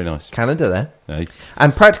 Matthew. Very nice. Canada there. Hey.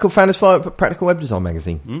 And Practical found us via Practical Web Design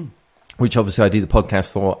magazine, which obviously I do the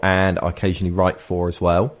podcast for and I occasionally write for as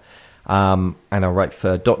well. And I write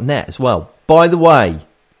for .NET as well. By the way,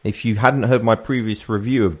 if you hadn't heard my previous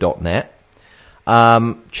review of .NET,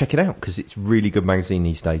 check it out because it's a really good magazine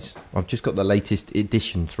these days. I've just got the latest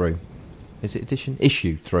edition through. Is it edition?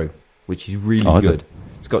 Issue through, which is really good.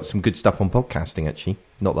 It's got some good stuff on podcasting, actually.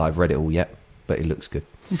 Not that I've read it all yet, but it looks good.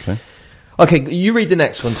 Okay, you read the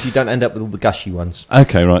next one so you don't end up with all the gushy ones.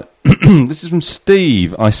 Okay, right. This is from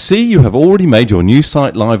Steve. I see you have already made your new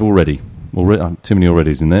site live already. Too many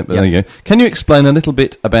alreadys in there, but there you go. Can you explain a little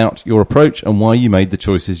bit about your approach and why you made the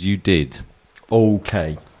choices you did?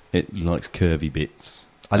 Okay. It likes curvy bits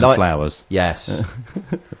and flowers. Yes.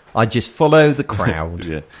 I just follow the crowd.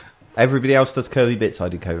 Yeah. Everybody else does curvy bits, I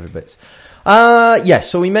do curvy bits. Yes,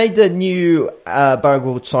 so we made the new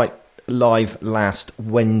boagworld site live last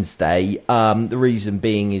Wednesday. The reason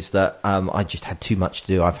being is that I just had too much to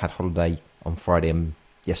do. I've had holiday on Friday and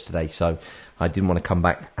yesterday, so I didn't want to come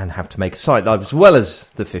back and have to make a site live as well as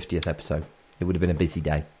the 50th episode. It would have been a busy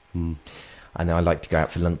day. And I like to go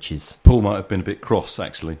out for lunches. Paul might have been a bit cross,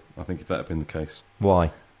 actually, I think, if that had been the case.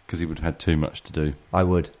 Why? Because he would have had too much to do. I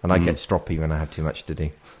would, and I get stroppy when I have too much to do.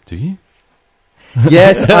 Do you?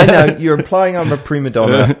 Yes, I know. You're implying I'm a prima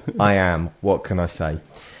donna. I am. What can I say?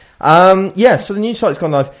 So the new site's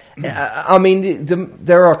gone live. I mean,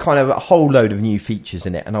 there are kind of a whole load of new features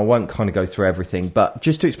in it, and I won't kind of go through everything, but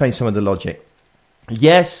just to explain some of the logic.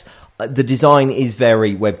 Yes, the design is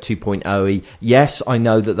very Web 2.0-y. Yes, I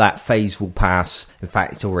know that phase will pass. In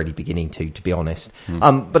fact, it's already beginning to be honest.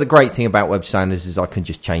 But the great thing about web standards is I can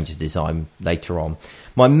just change the design later on.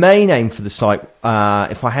 My main aim for the site,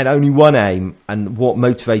 if I had only one aim, and what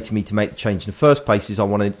motivated me to make the change in the first place, is I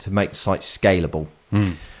wanted to make the site scalable.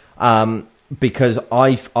 Because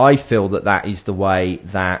I feel that is the way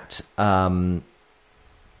that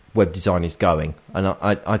web design is going, and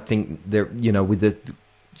I think there, with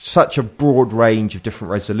such a broad range of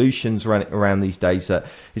different resolutions around these days, that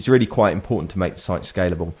it's really quite important to make the site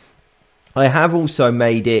scalable. I have also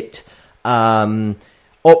made it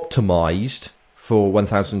optimized for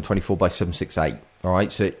 1024 by 768. All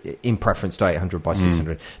right, so in preference to 800 by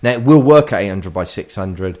 600. Now, it will work at 800 by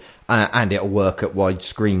 600, and it'll work at wide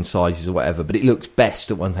screen sizes or whatever, but it looks best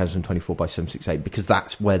at 1024 by 768 because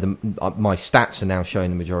that's where my stats are now showing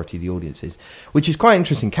the majority of the audiences, which is quite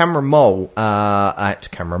interesting. Cameron Mole at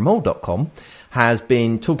cameronmole.com has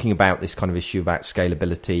been talking about this kind of issue about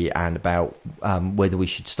scalability and about whether we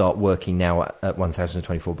should start working now at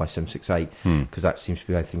 1024 by 768 because that seems to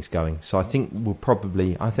be where things are going. So I think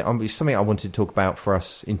it's something I wanted to talk about for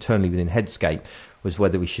us internally within Headscape was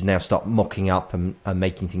whether we should now start mocking up and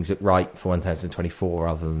making things look right for 1024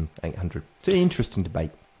 rather than 800. It's an interesting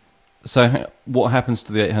debate. So what happens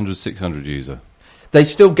to the 800, 600 user? They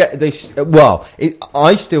still get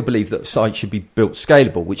I still believe that sites should be built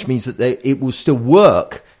scalable, which means that it will still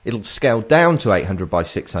work. It'll scale down to 800 by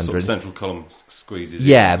 600. Sort of central column squeezes.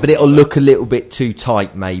 Yeah, but it'll look a little bit too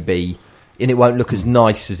tight, maybe, and it won't look as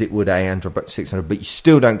nice as it would 800 by 600. But you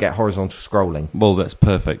still don't get horizontal scrolling. Well, that's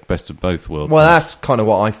perfect. Best of both worlds. Well, that's kind of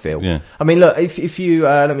what I feel. Yeah. I mean, look, if you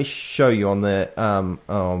let me show you on the.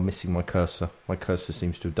 I'm missing my cursor. My cursor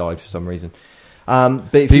seems to have died for some reason.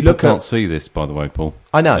 But if you look can't see this, by the way, Paul.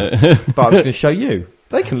 I know, but I was going to show you.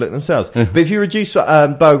 They can look themselves. But if you reduce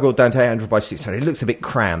boagworld down to 800 by 600, it looks a bit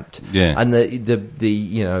cramped. Yeah. And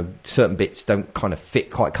the certain bits don't kind of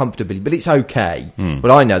fit quite comfortably, but it's okay.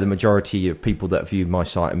 But I know the majority of people that view my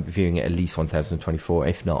site are viewing it at least 1024,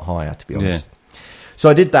 if not higher, to be honest. Yeah. So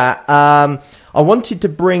I did that. I wanted to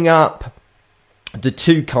bring up the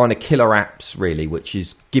two kind of killer apps, really, which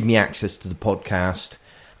is give me access to the podcast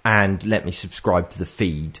and let me subscribe to the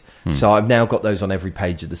feed. So I've now got those on every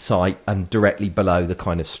page of the site and directly below the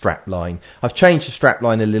kind of strap line. I've changed the strap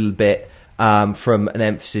line a little bit from an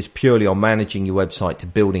emphasis purely on managing your website to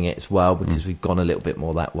building it as well, because we've gone a little bit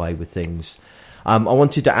more that way with things. I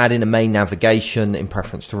wanted to add in a main navigation in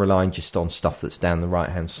preference to relying just on stuff that's down the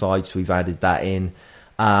right-hand side. So we've added that in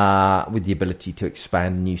with the ability to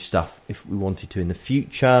expand new stuff if we wanted to in the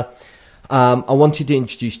future. I wanted to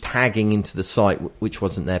introduce tagging into the site, which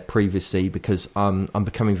wasn't there previously, because I'm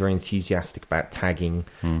becoming very enthusiastic about tagging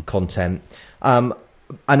content. And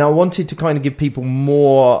I wanted to kind of give people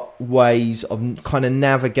more ways of kind of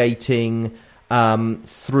navigating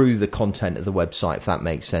through the content of the website, if that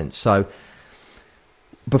makes sense. So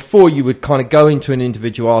before you would kind of go into an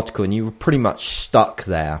individual article and you were pretty much stuck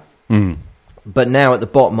there. But now at the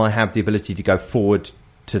bottom, I have the ability to go forward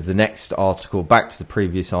to the next article, back to the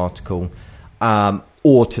previous article,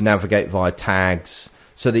 or to navigate via tags,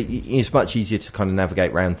 so that it's much easier to kind of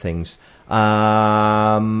navigate around things.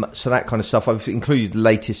 So that kind of stuff. I've included the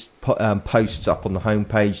latest posts up on the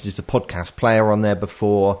homepage. There's a podcast player on there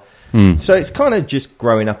before. So it's kind of just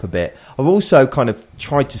growing up a bit. I've also kind of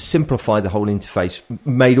tried to simplify the whole interface,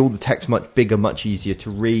 made all the text much bigger, much easier to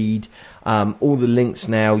read. All the links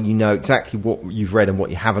now, you know exactly what you've read and what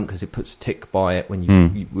you haven't, because it puts a tick by it when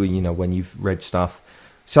when you've read stuff.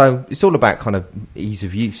 So it's all about kind of ease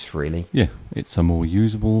of use, really. Yeah, it's a more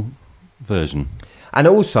usable version. And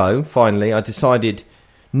also, finally, I decided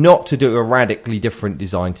not to do a radically different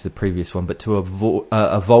design to the previous one, but to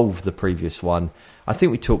evolve the previous one. I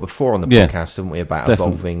think we talked before on the podcast, didn't we, about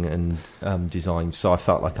evolving and design. So I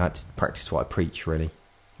felt like I had to practice what I preach, really.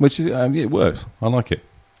 Which is, it works. I like it.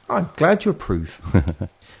 I'm glad you approve.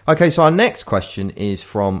 Okay, so our next question is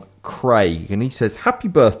from Craig, and he says, "Happy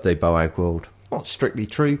birthday, boagworld." Not strictly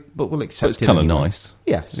true, but we'll accept it. It's kind of anyway. nice.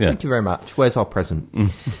 Yes, thank you very much. Where's our present?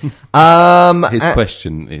 His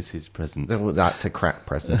question is his present. Well, that's a crap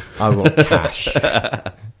present. I want cash.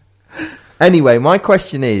 Anyway, my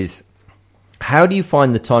question is, how do you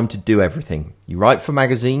find the time to do everything? You write for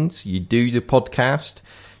magazines, you do the podcast,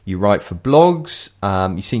 you write for blogs,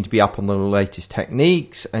 you seem to be up on the latest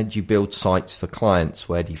techniques, and you build sites for clients.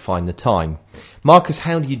 Where do you find the time? Marcus,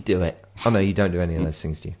 how do you do it? Oh, no, you don't do any of those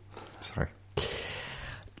things, do you? Sorry.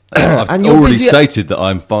 I've already stated that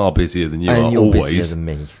I'm far busier than you and are you're always. busier than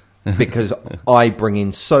me, because I bring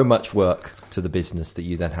in so much work to the business that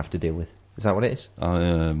you then have to deal with. Is that what it is?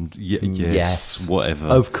 Yes, whatever.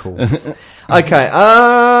 Of course. Okay,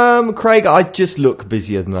 Craig, I just look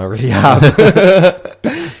busier than I really am.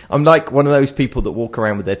 I'm like one of those people that walk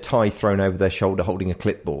around with their tie thrown over their shoulder holding a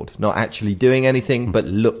clipboard, not actually doing anything, but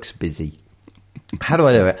looks busy. How do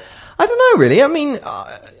I do it? I don't know, really. I mean,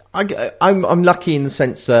 I'm lucky in the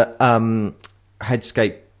sense that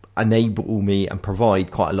Headscape enable me and provide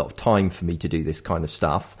quite a lot of time for me to do this kind of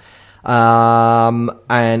stuff. And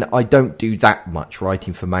I don't do that much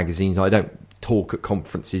writing for magazines. I don't talk at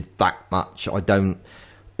conferences that much. I don't,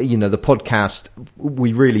 the podcast,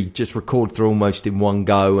 we really just record through almost in one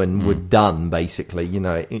go and we're done, basically.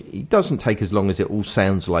 It doesn't take as long as it all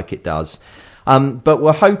sounds like it does. But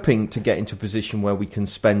we're hoping to get into a position where we can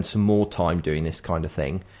spend some more time doing this kind of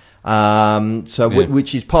thing.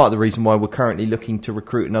 Which is part of the reason why we're currently looking to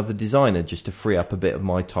recruit another designer, just to free up a bit of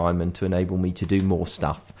my time and to enable me to do more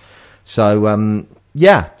stuff. So,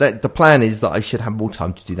 the plan is that I should have more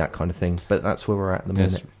time to do that kind of thing, but that's where we're at the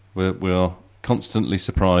minute. We are constantly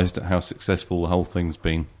surprised at how successful the whole thing's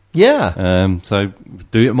been. Yeah. So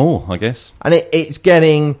do it more, I guess. And it's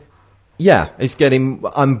getting,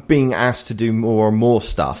 I'm being asked to do more and more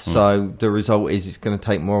stuff. So the result is it's going to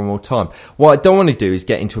take more and more time. What I don't want to do is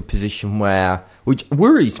get into a position which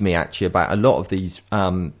worries me actually about a lot of these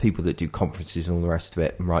people that do conferences and all the rest of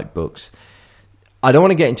it and write books. I don't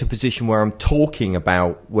want to get into a position where I'm talking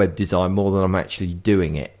about web design more than I'm actually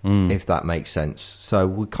doing it, if that makes sense. So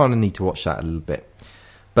we kind of need to watch that a little bit.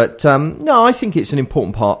 But no, I think it's an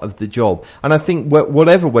important part of the job. And I think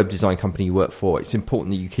whatever web design company you work for, it's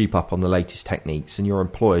important that you keep up on the latest techniques, and your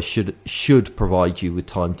employer should provide you with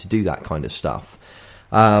time to do that kind of stuff.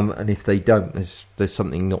 And if they don't, there's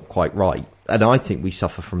something not quite right. And I think we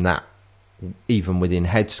suffer from that, even within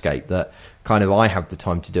Headscape, that kind of I have the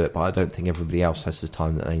time to do it, but I don't think everybody else has the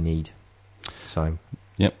time that they need. So,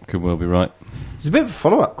 yep, could well be right. There's a bit of a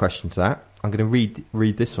follow-up question to that. I'm going to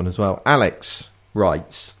read this one as well. Alex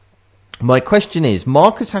writes, my question is,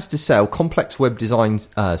 Marcus has to sell complex web design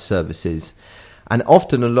services and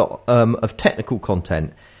often a lot of technical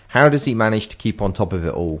content. How does he manage to keep on top of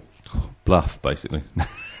it all? Bluff, basically.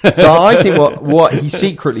 So I think what he's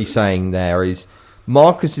secretly saying there is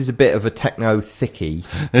Marcus is a bit of a techno thickie.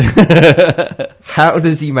 How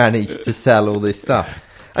does he manage to sell all this stuff?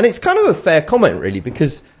 And it's kind of a fair comment, really,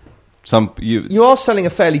 because you are selling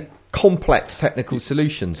a fairly complex technical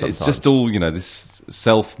solution sometimes. It's just all, this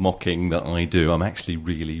self-mocking that I do. I'm actually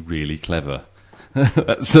really, really clever.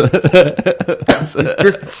 That's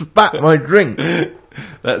just spat my drink.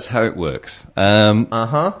 That's how it works.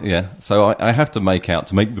 Yeah. So I have to make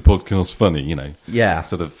the podcast funny, Yeah.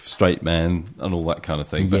 Sort of straight man and all that kind of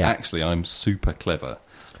thing. But actually, I'm super clever.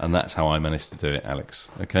 And that's how I managed to do it, Alex.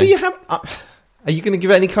 Okay? But you have... are you going to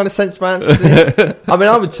give any kind of sensible answer to this? I mean,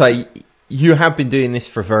 I would say you have been doing this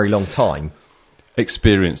for a very long time.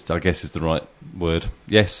 Experienced, I guess, is the right word.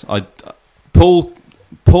 Yes,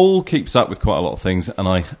 Paul keeps up with quite a lot of things, and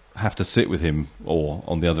I have to sit with him or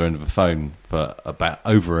on the other end of a phone for about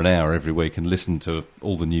over an hour every week and listen to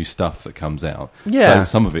all the new stuff that comes out. Yeah. So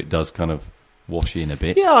some of it does kind of wash in a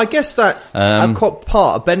bit. Yeah, I guess that's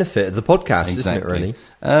a benefit of the podcast, isn't it, really?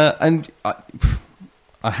 And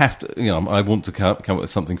I have to, I want to come up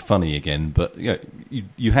with something funny again, but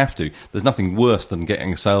you have to. There's nothing worse than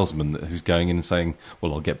getting a salesman who's going in and saying,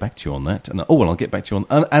 "Well, I'll get back to you on that," and I'll get back to you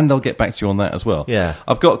on, and I'll get back to you on that as well. Yeah,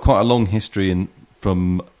 I've got quite a long history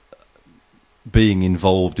from being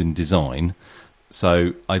involved in design,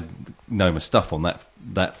 so I know my stuff on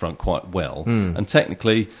that front quite well. And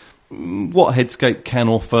technically, what Headscape can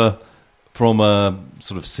offer from a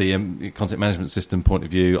sort of CM content management system point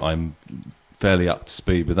of view, I'm fairly up to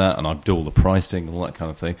speed with that, and I do all the pricing and all that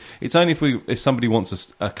kind of thing. It's only if somebody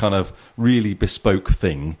wants a kind of really bespoke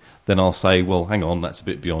thing, then I'll say, well, hang on, that's a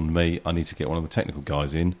bit beyond me. I need to get one of the technical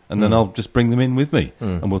guys in, and then I'll just bring them in with me,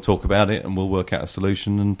 and we'll talk about it, and we'll work out a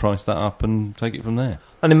solution and price that up and take it from there.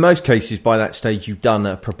 And in most cases, by that stage, you've done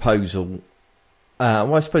a proposal.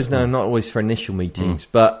 I suppose not always for initial meetings,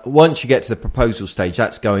 but once you get to the proposal stage,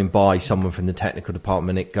 that's going by someone from the technical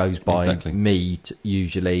department. It goes by me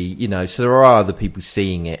usually, so there are other people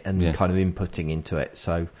seeing it and kind of inputting into it.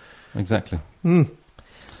 So exactly.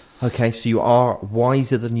 Okay, so you are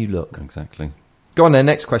wiser than you look. Exactly. Go on then,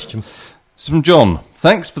 next question. It's from John.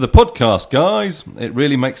 Thanks for the podcast, guys. It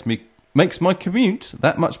really makes my commute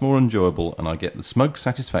that much more enjoyable, and I get the smug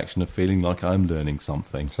satisfaction of feeling like I'm learning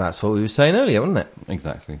something. So that's what we were saying earlier, wasn't it?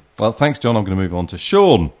 Exactly. Well, thanks, John. I'm going to move on to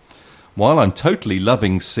Sean. While I'm totally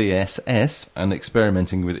loving CSS and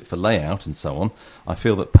experimenting with it for layout and so on, I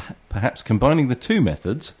feel that perhaps combining the two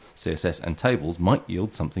methods, CSS and tables, might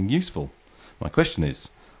yield something useful. My question is,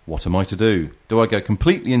 what am I to do? Do I go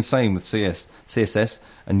completely insane with CSS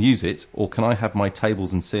and use it, or can I have my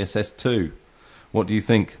tables and CSS too? What do you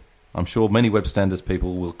think? I'm sure many web standards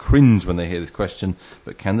people will cringe when they hear this question,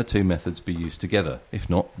 but can the two methods be used together? If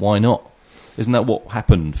not, why not? Isn't that what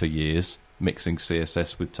happened for years, mixing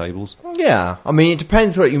CSS with tables? Yeah, I mean, it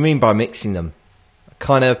depends what you mean by mixing them.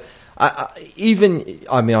 Kind of, I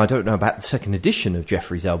don't know about the second edition of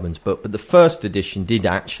Jeffrey Zeldman's book, but the first edition did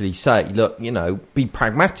actually say, look, be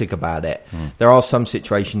pragmatic about it. There are some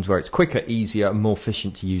situations where it's quicker, easier, and more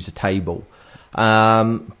efficient to use a table.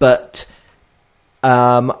 I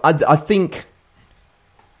think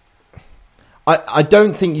I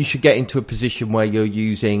don't think you should get into a position where you're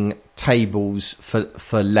using tables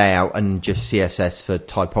for layout and just CSS for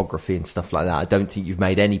typography and stuff like that. I don't think you've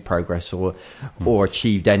made any progress or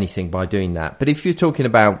achieved anything by doing that. But if you're talking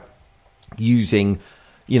about using,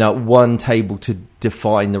 one table to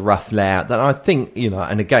define the rough layout, then I think,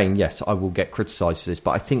 and again, yes, I will get criticised for this,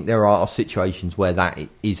 but I think there are situations where that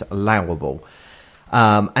is allowable.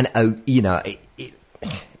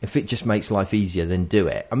 If it just makes life easier, then do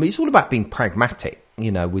it. I mean, it's all about being pragmatic,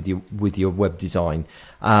 with your web design,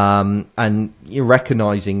 and you're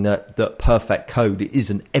recognizing that perfect code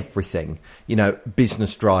isn't everything.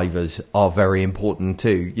 Business drivers are very important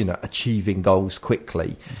too. Achieving goals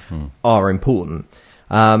quickly are important.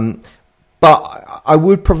 But I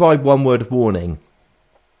would provide one word of warning,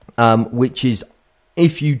 which is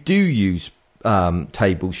if you do use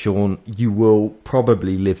tables, Sean, you will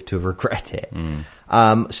probably live to regret it.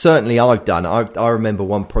 Certainly I've done. I remember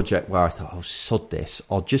one project where I thought, oh, sod this.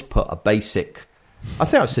 I'll just put a basic... I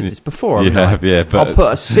think I've said this before. But I'll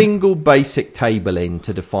put a single basic table in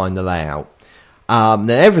to define the layout. Then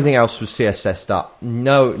everything else was CSS'd up.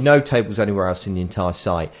 No tables anywhere else in the entire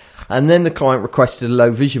site. And then the client requested a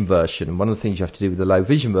low vision version. And one of the things you have to do with the low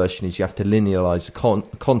vision version is you have to linearize the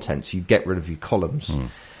content, so you get rid of your columns.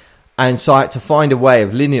 And so I had to find a way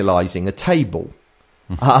of linearizing a table.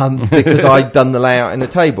 Because I'd done the layout in a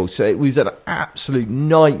table. So it was an absolute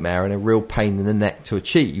nightmare and a real pain in the neck to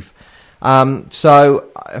achieve. So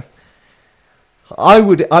I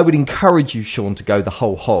would encourage you, Sean, to go the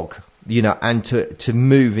whole hog, and to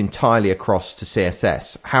move entirely across to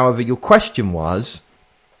CSS. However, your question was...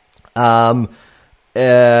 we had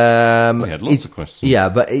lots of questions. Yeah,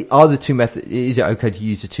 but are the two methods... Is it okay to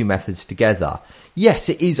use the two methods together? Yes,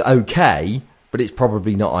 it is okay, but it's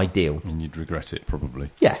probably not ideal. And you'd regret it,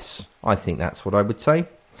 probably. Yes, I think that's what I would say.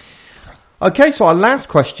 Okay, so our last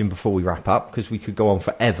question before we wrap up, because we could go on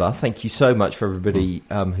forever. Thank you so much for everybody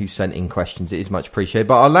who sent in questions. It is much appreciated.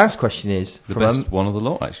 But our last question is... The best one of the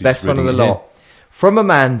lot, actually. Best one of the lot. From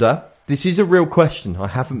Amanda. This is a real question. I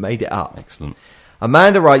haven't made it up. Excellent.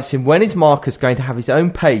 Amanda writes in, when is Marcus going to have his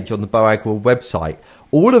own page on the boagworld website?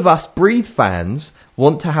 All of us Breathe fans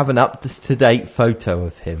want to have an up-to-date photo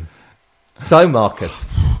of him. So,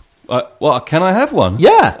 Marcus. Can I have one?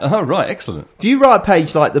 Yeah. Oh, right, excellent. Do you write a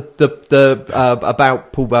page like the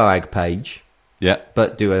about Paul Boag page? Yeah.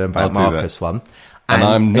 But do an about Marcus one. And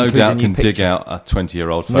I'm no doubt can dig out a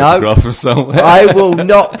 20-year-old photograph of somewhere. I will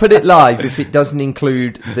not put it live if it doesn't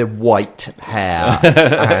include the white hair.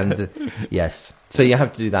 And yes. So you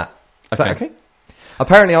have to do that. Is that okay?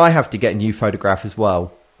 Apparently I have to get a new photograph as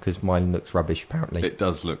well, because mine looks rubbish, apparently. It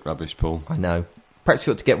does look rubbish, Paul. I know. Perhaps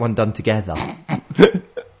you ought to get one done together.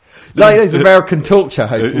 Like those American talk show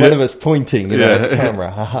hosts, one of us pointing at the camera,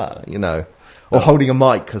 or holding a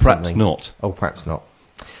mic or perhaps something. Not. Oh, perhaps not.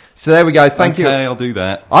 So there we go. Thank you. Okay, I'll do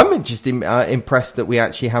that. I'm just impressed that we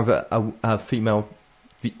actually have a female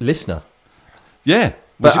listener. Yeah.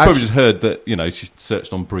 But she probably just heard that, she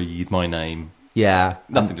searched on Breathe, my name. Yeah.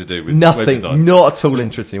 Nothing to do with web design. Not at all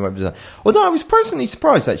interested in web design. Although I was personally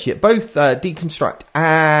surprised, actually, at both Deconstruct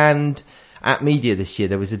and at Media this year,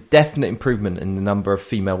 there was a definite improvement in the number of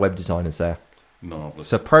female web designers there. Marvellous.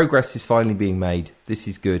 So progress is finally being made. This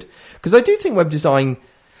is good. Because I do think web design...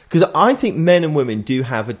 Because I think men and women do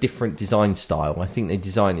have a different design style. I think they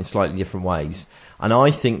design in slightly different ways. And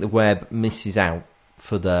I think the web misses out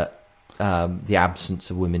for the absence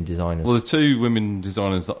of women designers. Well, the two women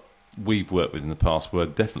designers that we've worked with in the past were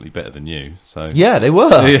definitely better than you. So yeah, they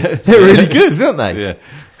were. Yeah. They're really good, weren't they? Yeah.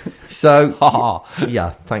 So, yeah,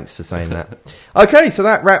 thanks for saying that. Okay, so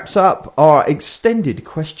that wraps up our extended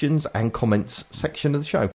questions and comments section of the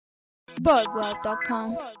show.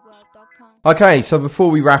 boagworld.com. Okay, so before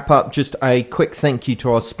we wrap up, just a quick thank you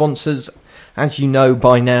to our sponsors. As you know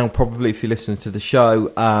by now, probably if you listen to the show,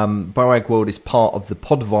 boagworld is part of the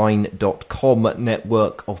podvine.com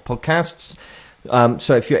network of podcasts.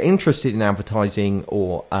 So if you're interested in advertising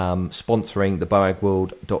or sponsoring the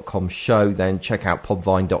boagworld.com show, then check out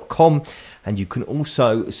podvine.com. And you can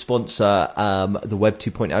also sponsor the Web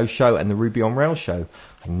 2.0 show and the Ruby on Rails show.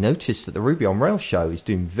 I noticed that the Ruby on Rails show is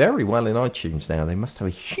doing very well in iTunes now. They must have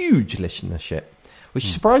a huge listenership, which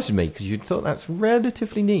surprises me because you'd thought that's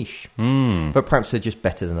relatively niche. But perhaps they're just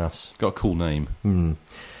better than us. Got a cool name.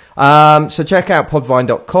 So check out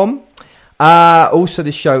podvine.com. Also,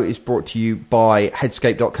 this show is brought to you by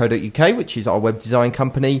headscape.co.uk, which is our web design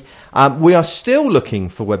company. We are still looking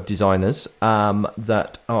for web designers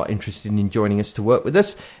that are interested in joining us to work with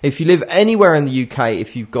us. If you live anywhere in the UK,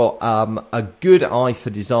 if you've got a good eye for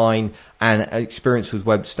design and experience with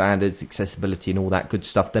web standards, accessibility and all that good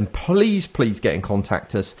stuff, then please get in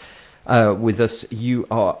contact us. with us, you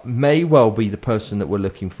may well be the person that we're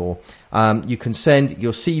looking for. You can send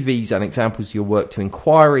your CVs and examples of your work to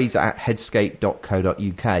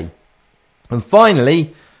inquiries@headscape.co.uk. And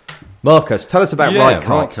finally, Marcus, tell us about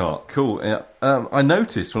Rightcart. Rightcart, cool. Yeah. I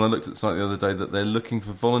noticed when I looked at the site the other day that they're looking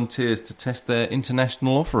for volunteers to test their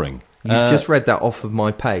international offering. You've just read that off of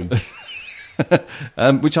my page.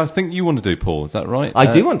 Which I think you want to do, Paul, is that right?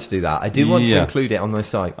 I do want to do that. I do want to include it on my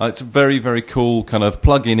site. It's a very, very cool kind of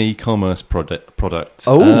plug-in e-commerce product.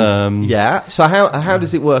 Oh, yeah. So how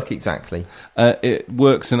does it work exactly? It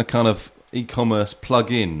works in a kind of e-commerce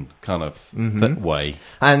plug-in kind of way.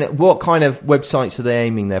 And what kind of websites are they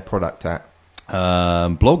aiming their product at?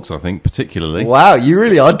 Blogs, I think, particularly. Wow, you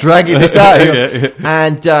really are dragging this out.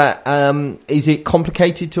 And is it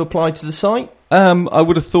complicated to apply to the site? I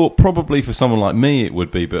would have thought probably for someone like me it would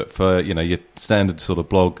be, but for your standard sort of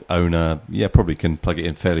blog owner, probably can plug it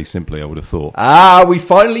in fairly simply. I would have thought. We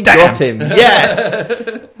finally got him.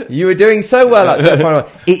 Yes, you were doing so well at that.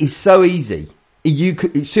 It is so easy. You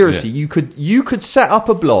could seriously, you could set up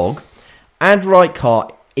a blog and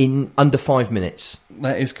Rightcart in under 5 minutes.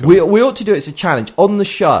 That is cool. We ought to do it as a challenge on the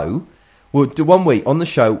show. We'll do 1 week on the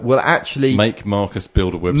show. We'll actually make Marcus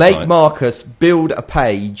build a website. Make Marcus build a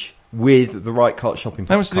page with the Rightcart shopping.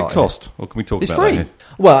 How much does it cost? Or can we talk about free. That here?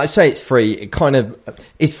 Well, I say it's free.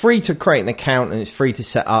 It's free to create an account and it's free to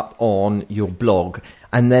set up on your blog.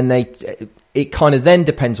 And then it kind of then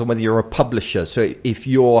depends on whether you're a publisher. So if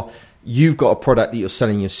you've got a product that you're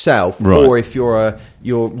selling yourself, right, or if you're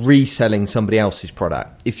reselling somebody else's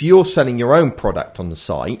product. If you're selling your own product on the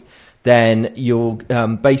site, then you'll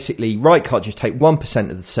basically Rightcart just take 1%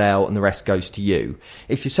 of the sale and the rest goes to you.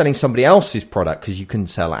 If you're selling somebody else's product, because you can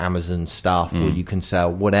sell Amazon stuff or you can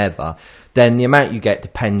sell whatever, then the amount you get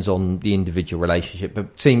depends on the individual relationship,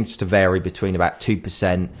 but seems to vary between about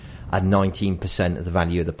 2% and 19% of the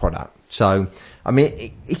value of the product. So, I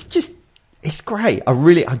mean, it's great.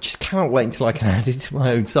 I just can't wait until I can add it to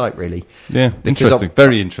my own site, really. Yeah, interesting.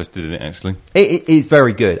 Very interested in it, actually. It is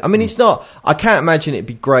very good. I mean, it's not... I can't imagine it'd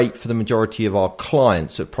be great for the majority of our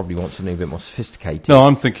clients that probably want something a bit more sophisticated. No,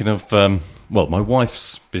 I'm thinking of, my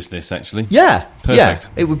wife's business, actually. Yeah, perfect. Yeah.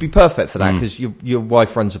 It would be perfect for that, because your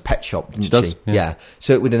wife runs a pet shop, doesn't she? Does, yeah.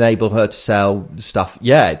 So it would enable her to sell stuff.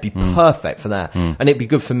 Yeah, it'd be perfect for that. And it'd be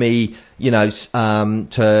good for me,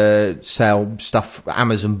 to sell stuff,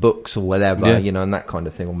 Amazon books or whatever, and that kind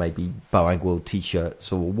of thing, or maybe boagworld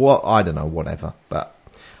T-shirts or what, I don't know, whatever. But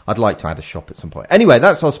I'd like to add a shop at some point. Anyway,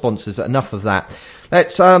 that's our sponsors. Enough of that.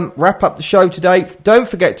 Let's wrap up the show today. Don't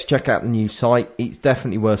forget to check out the new site. It's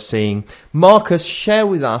definitely worth seeing. Marcus, share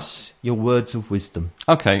with us your words of wisdom.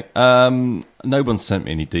 Okay. No one's sent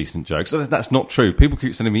me any decent jokes. That's not true. People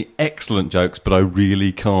keep sending me excellent jokes, but I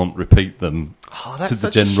really can't repeat them to the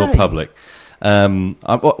general public.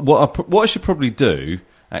 What I should probably do,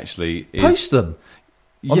 actually, is... Post them.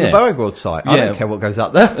 On the boagworld site. I don't care what goes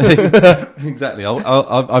up there. Exactly.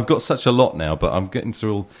 I've got such a lot now, but I'm getting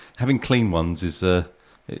through all... Having clean ones is...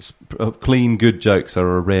 clean, good jokes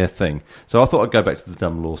are a rare thing. So I thought I'd go back to the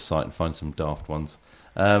Dumb Law site and find some daft ones.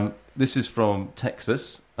 This is from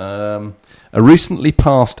Texas. A recently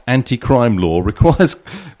passed anti-crime law requires...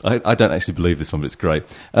 I don't actually believe this one, but it's great.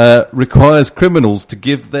 Requires criminals to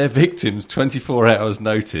give their victims 24 hours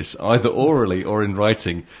notice, either orally or in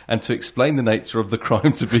writing, and to explain the nature of the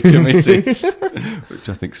crime to be committed, which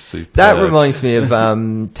I think is super. That reminds me of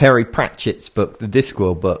Terry Pratchett's book, the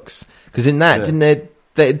Discworld books, because in that,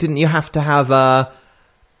 didn't you have to have a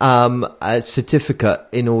certificate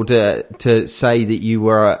in order to say that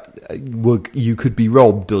you could be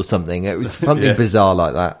robbed or something? It was something bizarre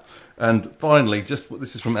like that. And finally, this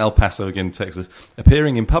is from El Paso again, Texas.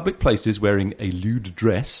 Appearing in public places wearing a lewd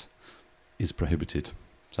dress is prohibited.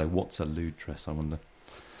 So what's a lewd dress, I wonder?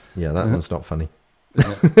 Yeah, that one's not funny.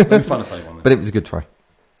 Let me find a funny one then. But it was a good try.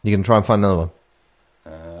 You can try and find another one.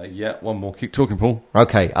 One more. Keep talking, Paul.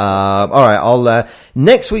 Okay. All right. I'll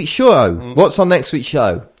next week's show. What's on next week's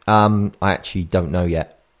show? I actually don't know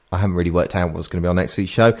yet. I haven't really worked out what's going to be on next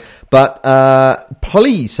week's show. But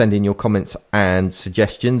please send in your comments and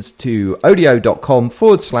suggestions to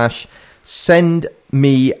audio.com/send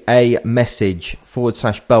me a message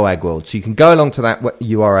 /boagworld. So you can go along to that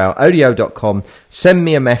URL, audio.com, send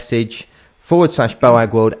me a message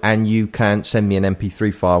 /boagworld, and you can send me an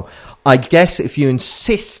MP3 file. I guess if you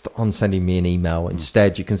insist on sending me an email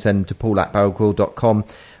instead, you can send them to paul@boagworld.com,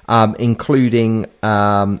 including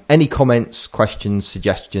any comments, questions,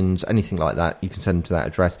 suggestions, anything like that. You can send them to that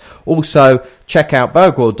address. Also, check out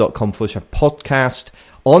boagworld.com/podcast.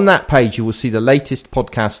 On that page, you will see the latest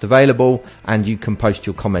podcast available, and you can post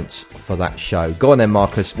your comments for that show. Go on then,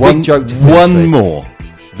 Marcus. Big joke to finish with. One more.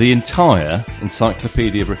 The entire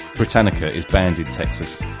Encyclopedia Britannica is banned in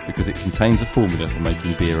Texas because it contains a formula for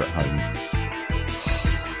making beer at home.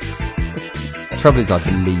 The trouble is, I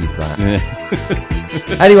believe that.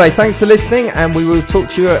 Yeah. Anyway, thanks for listening, and we will talk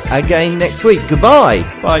to you again next week. Goodbye.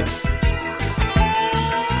 Bye.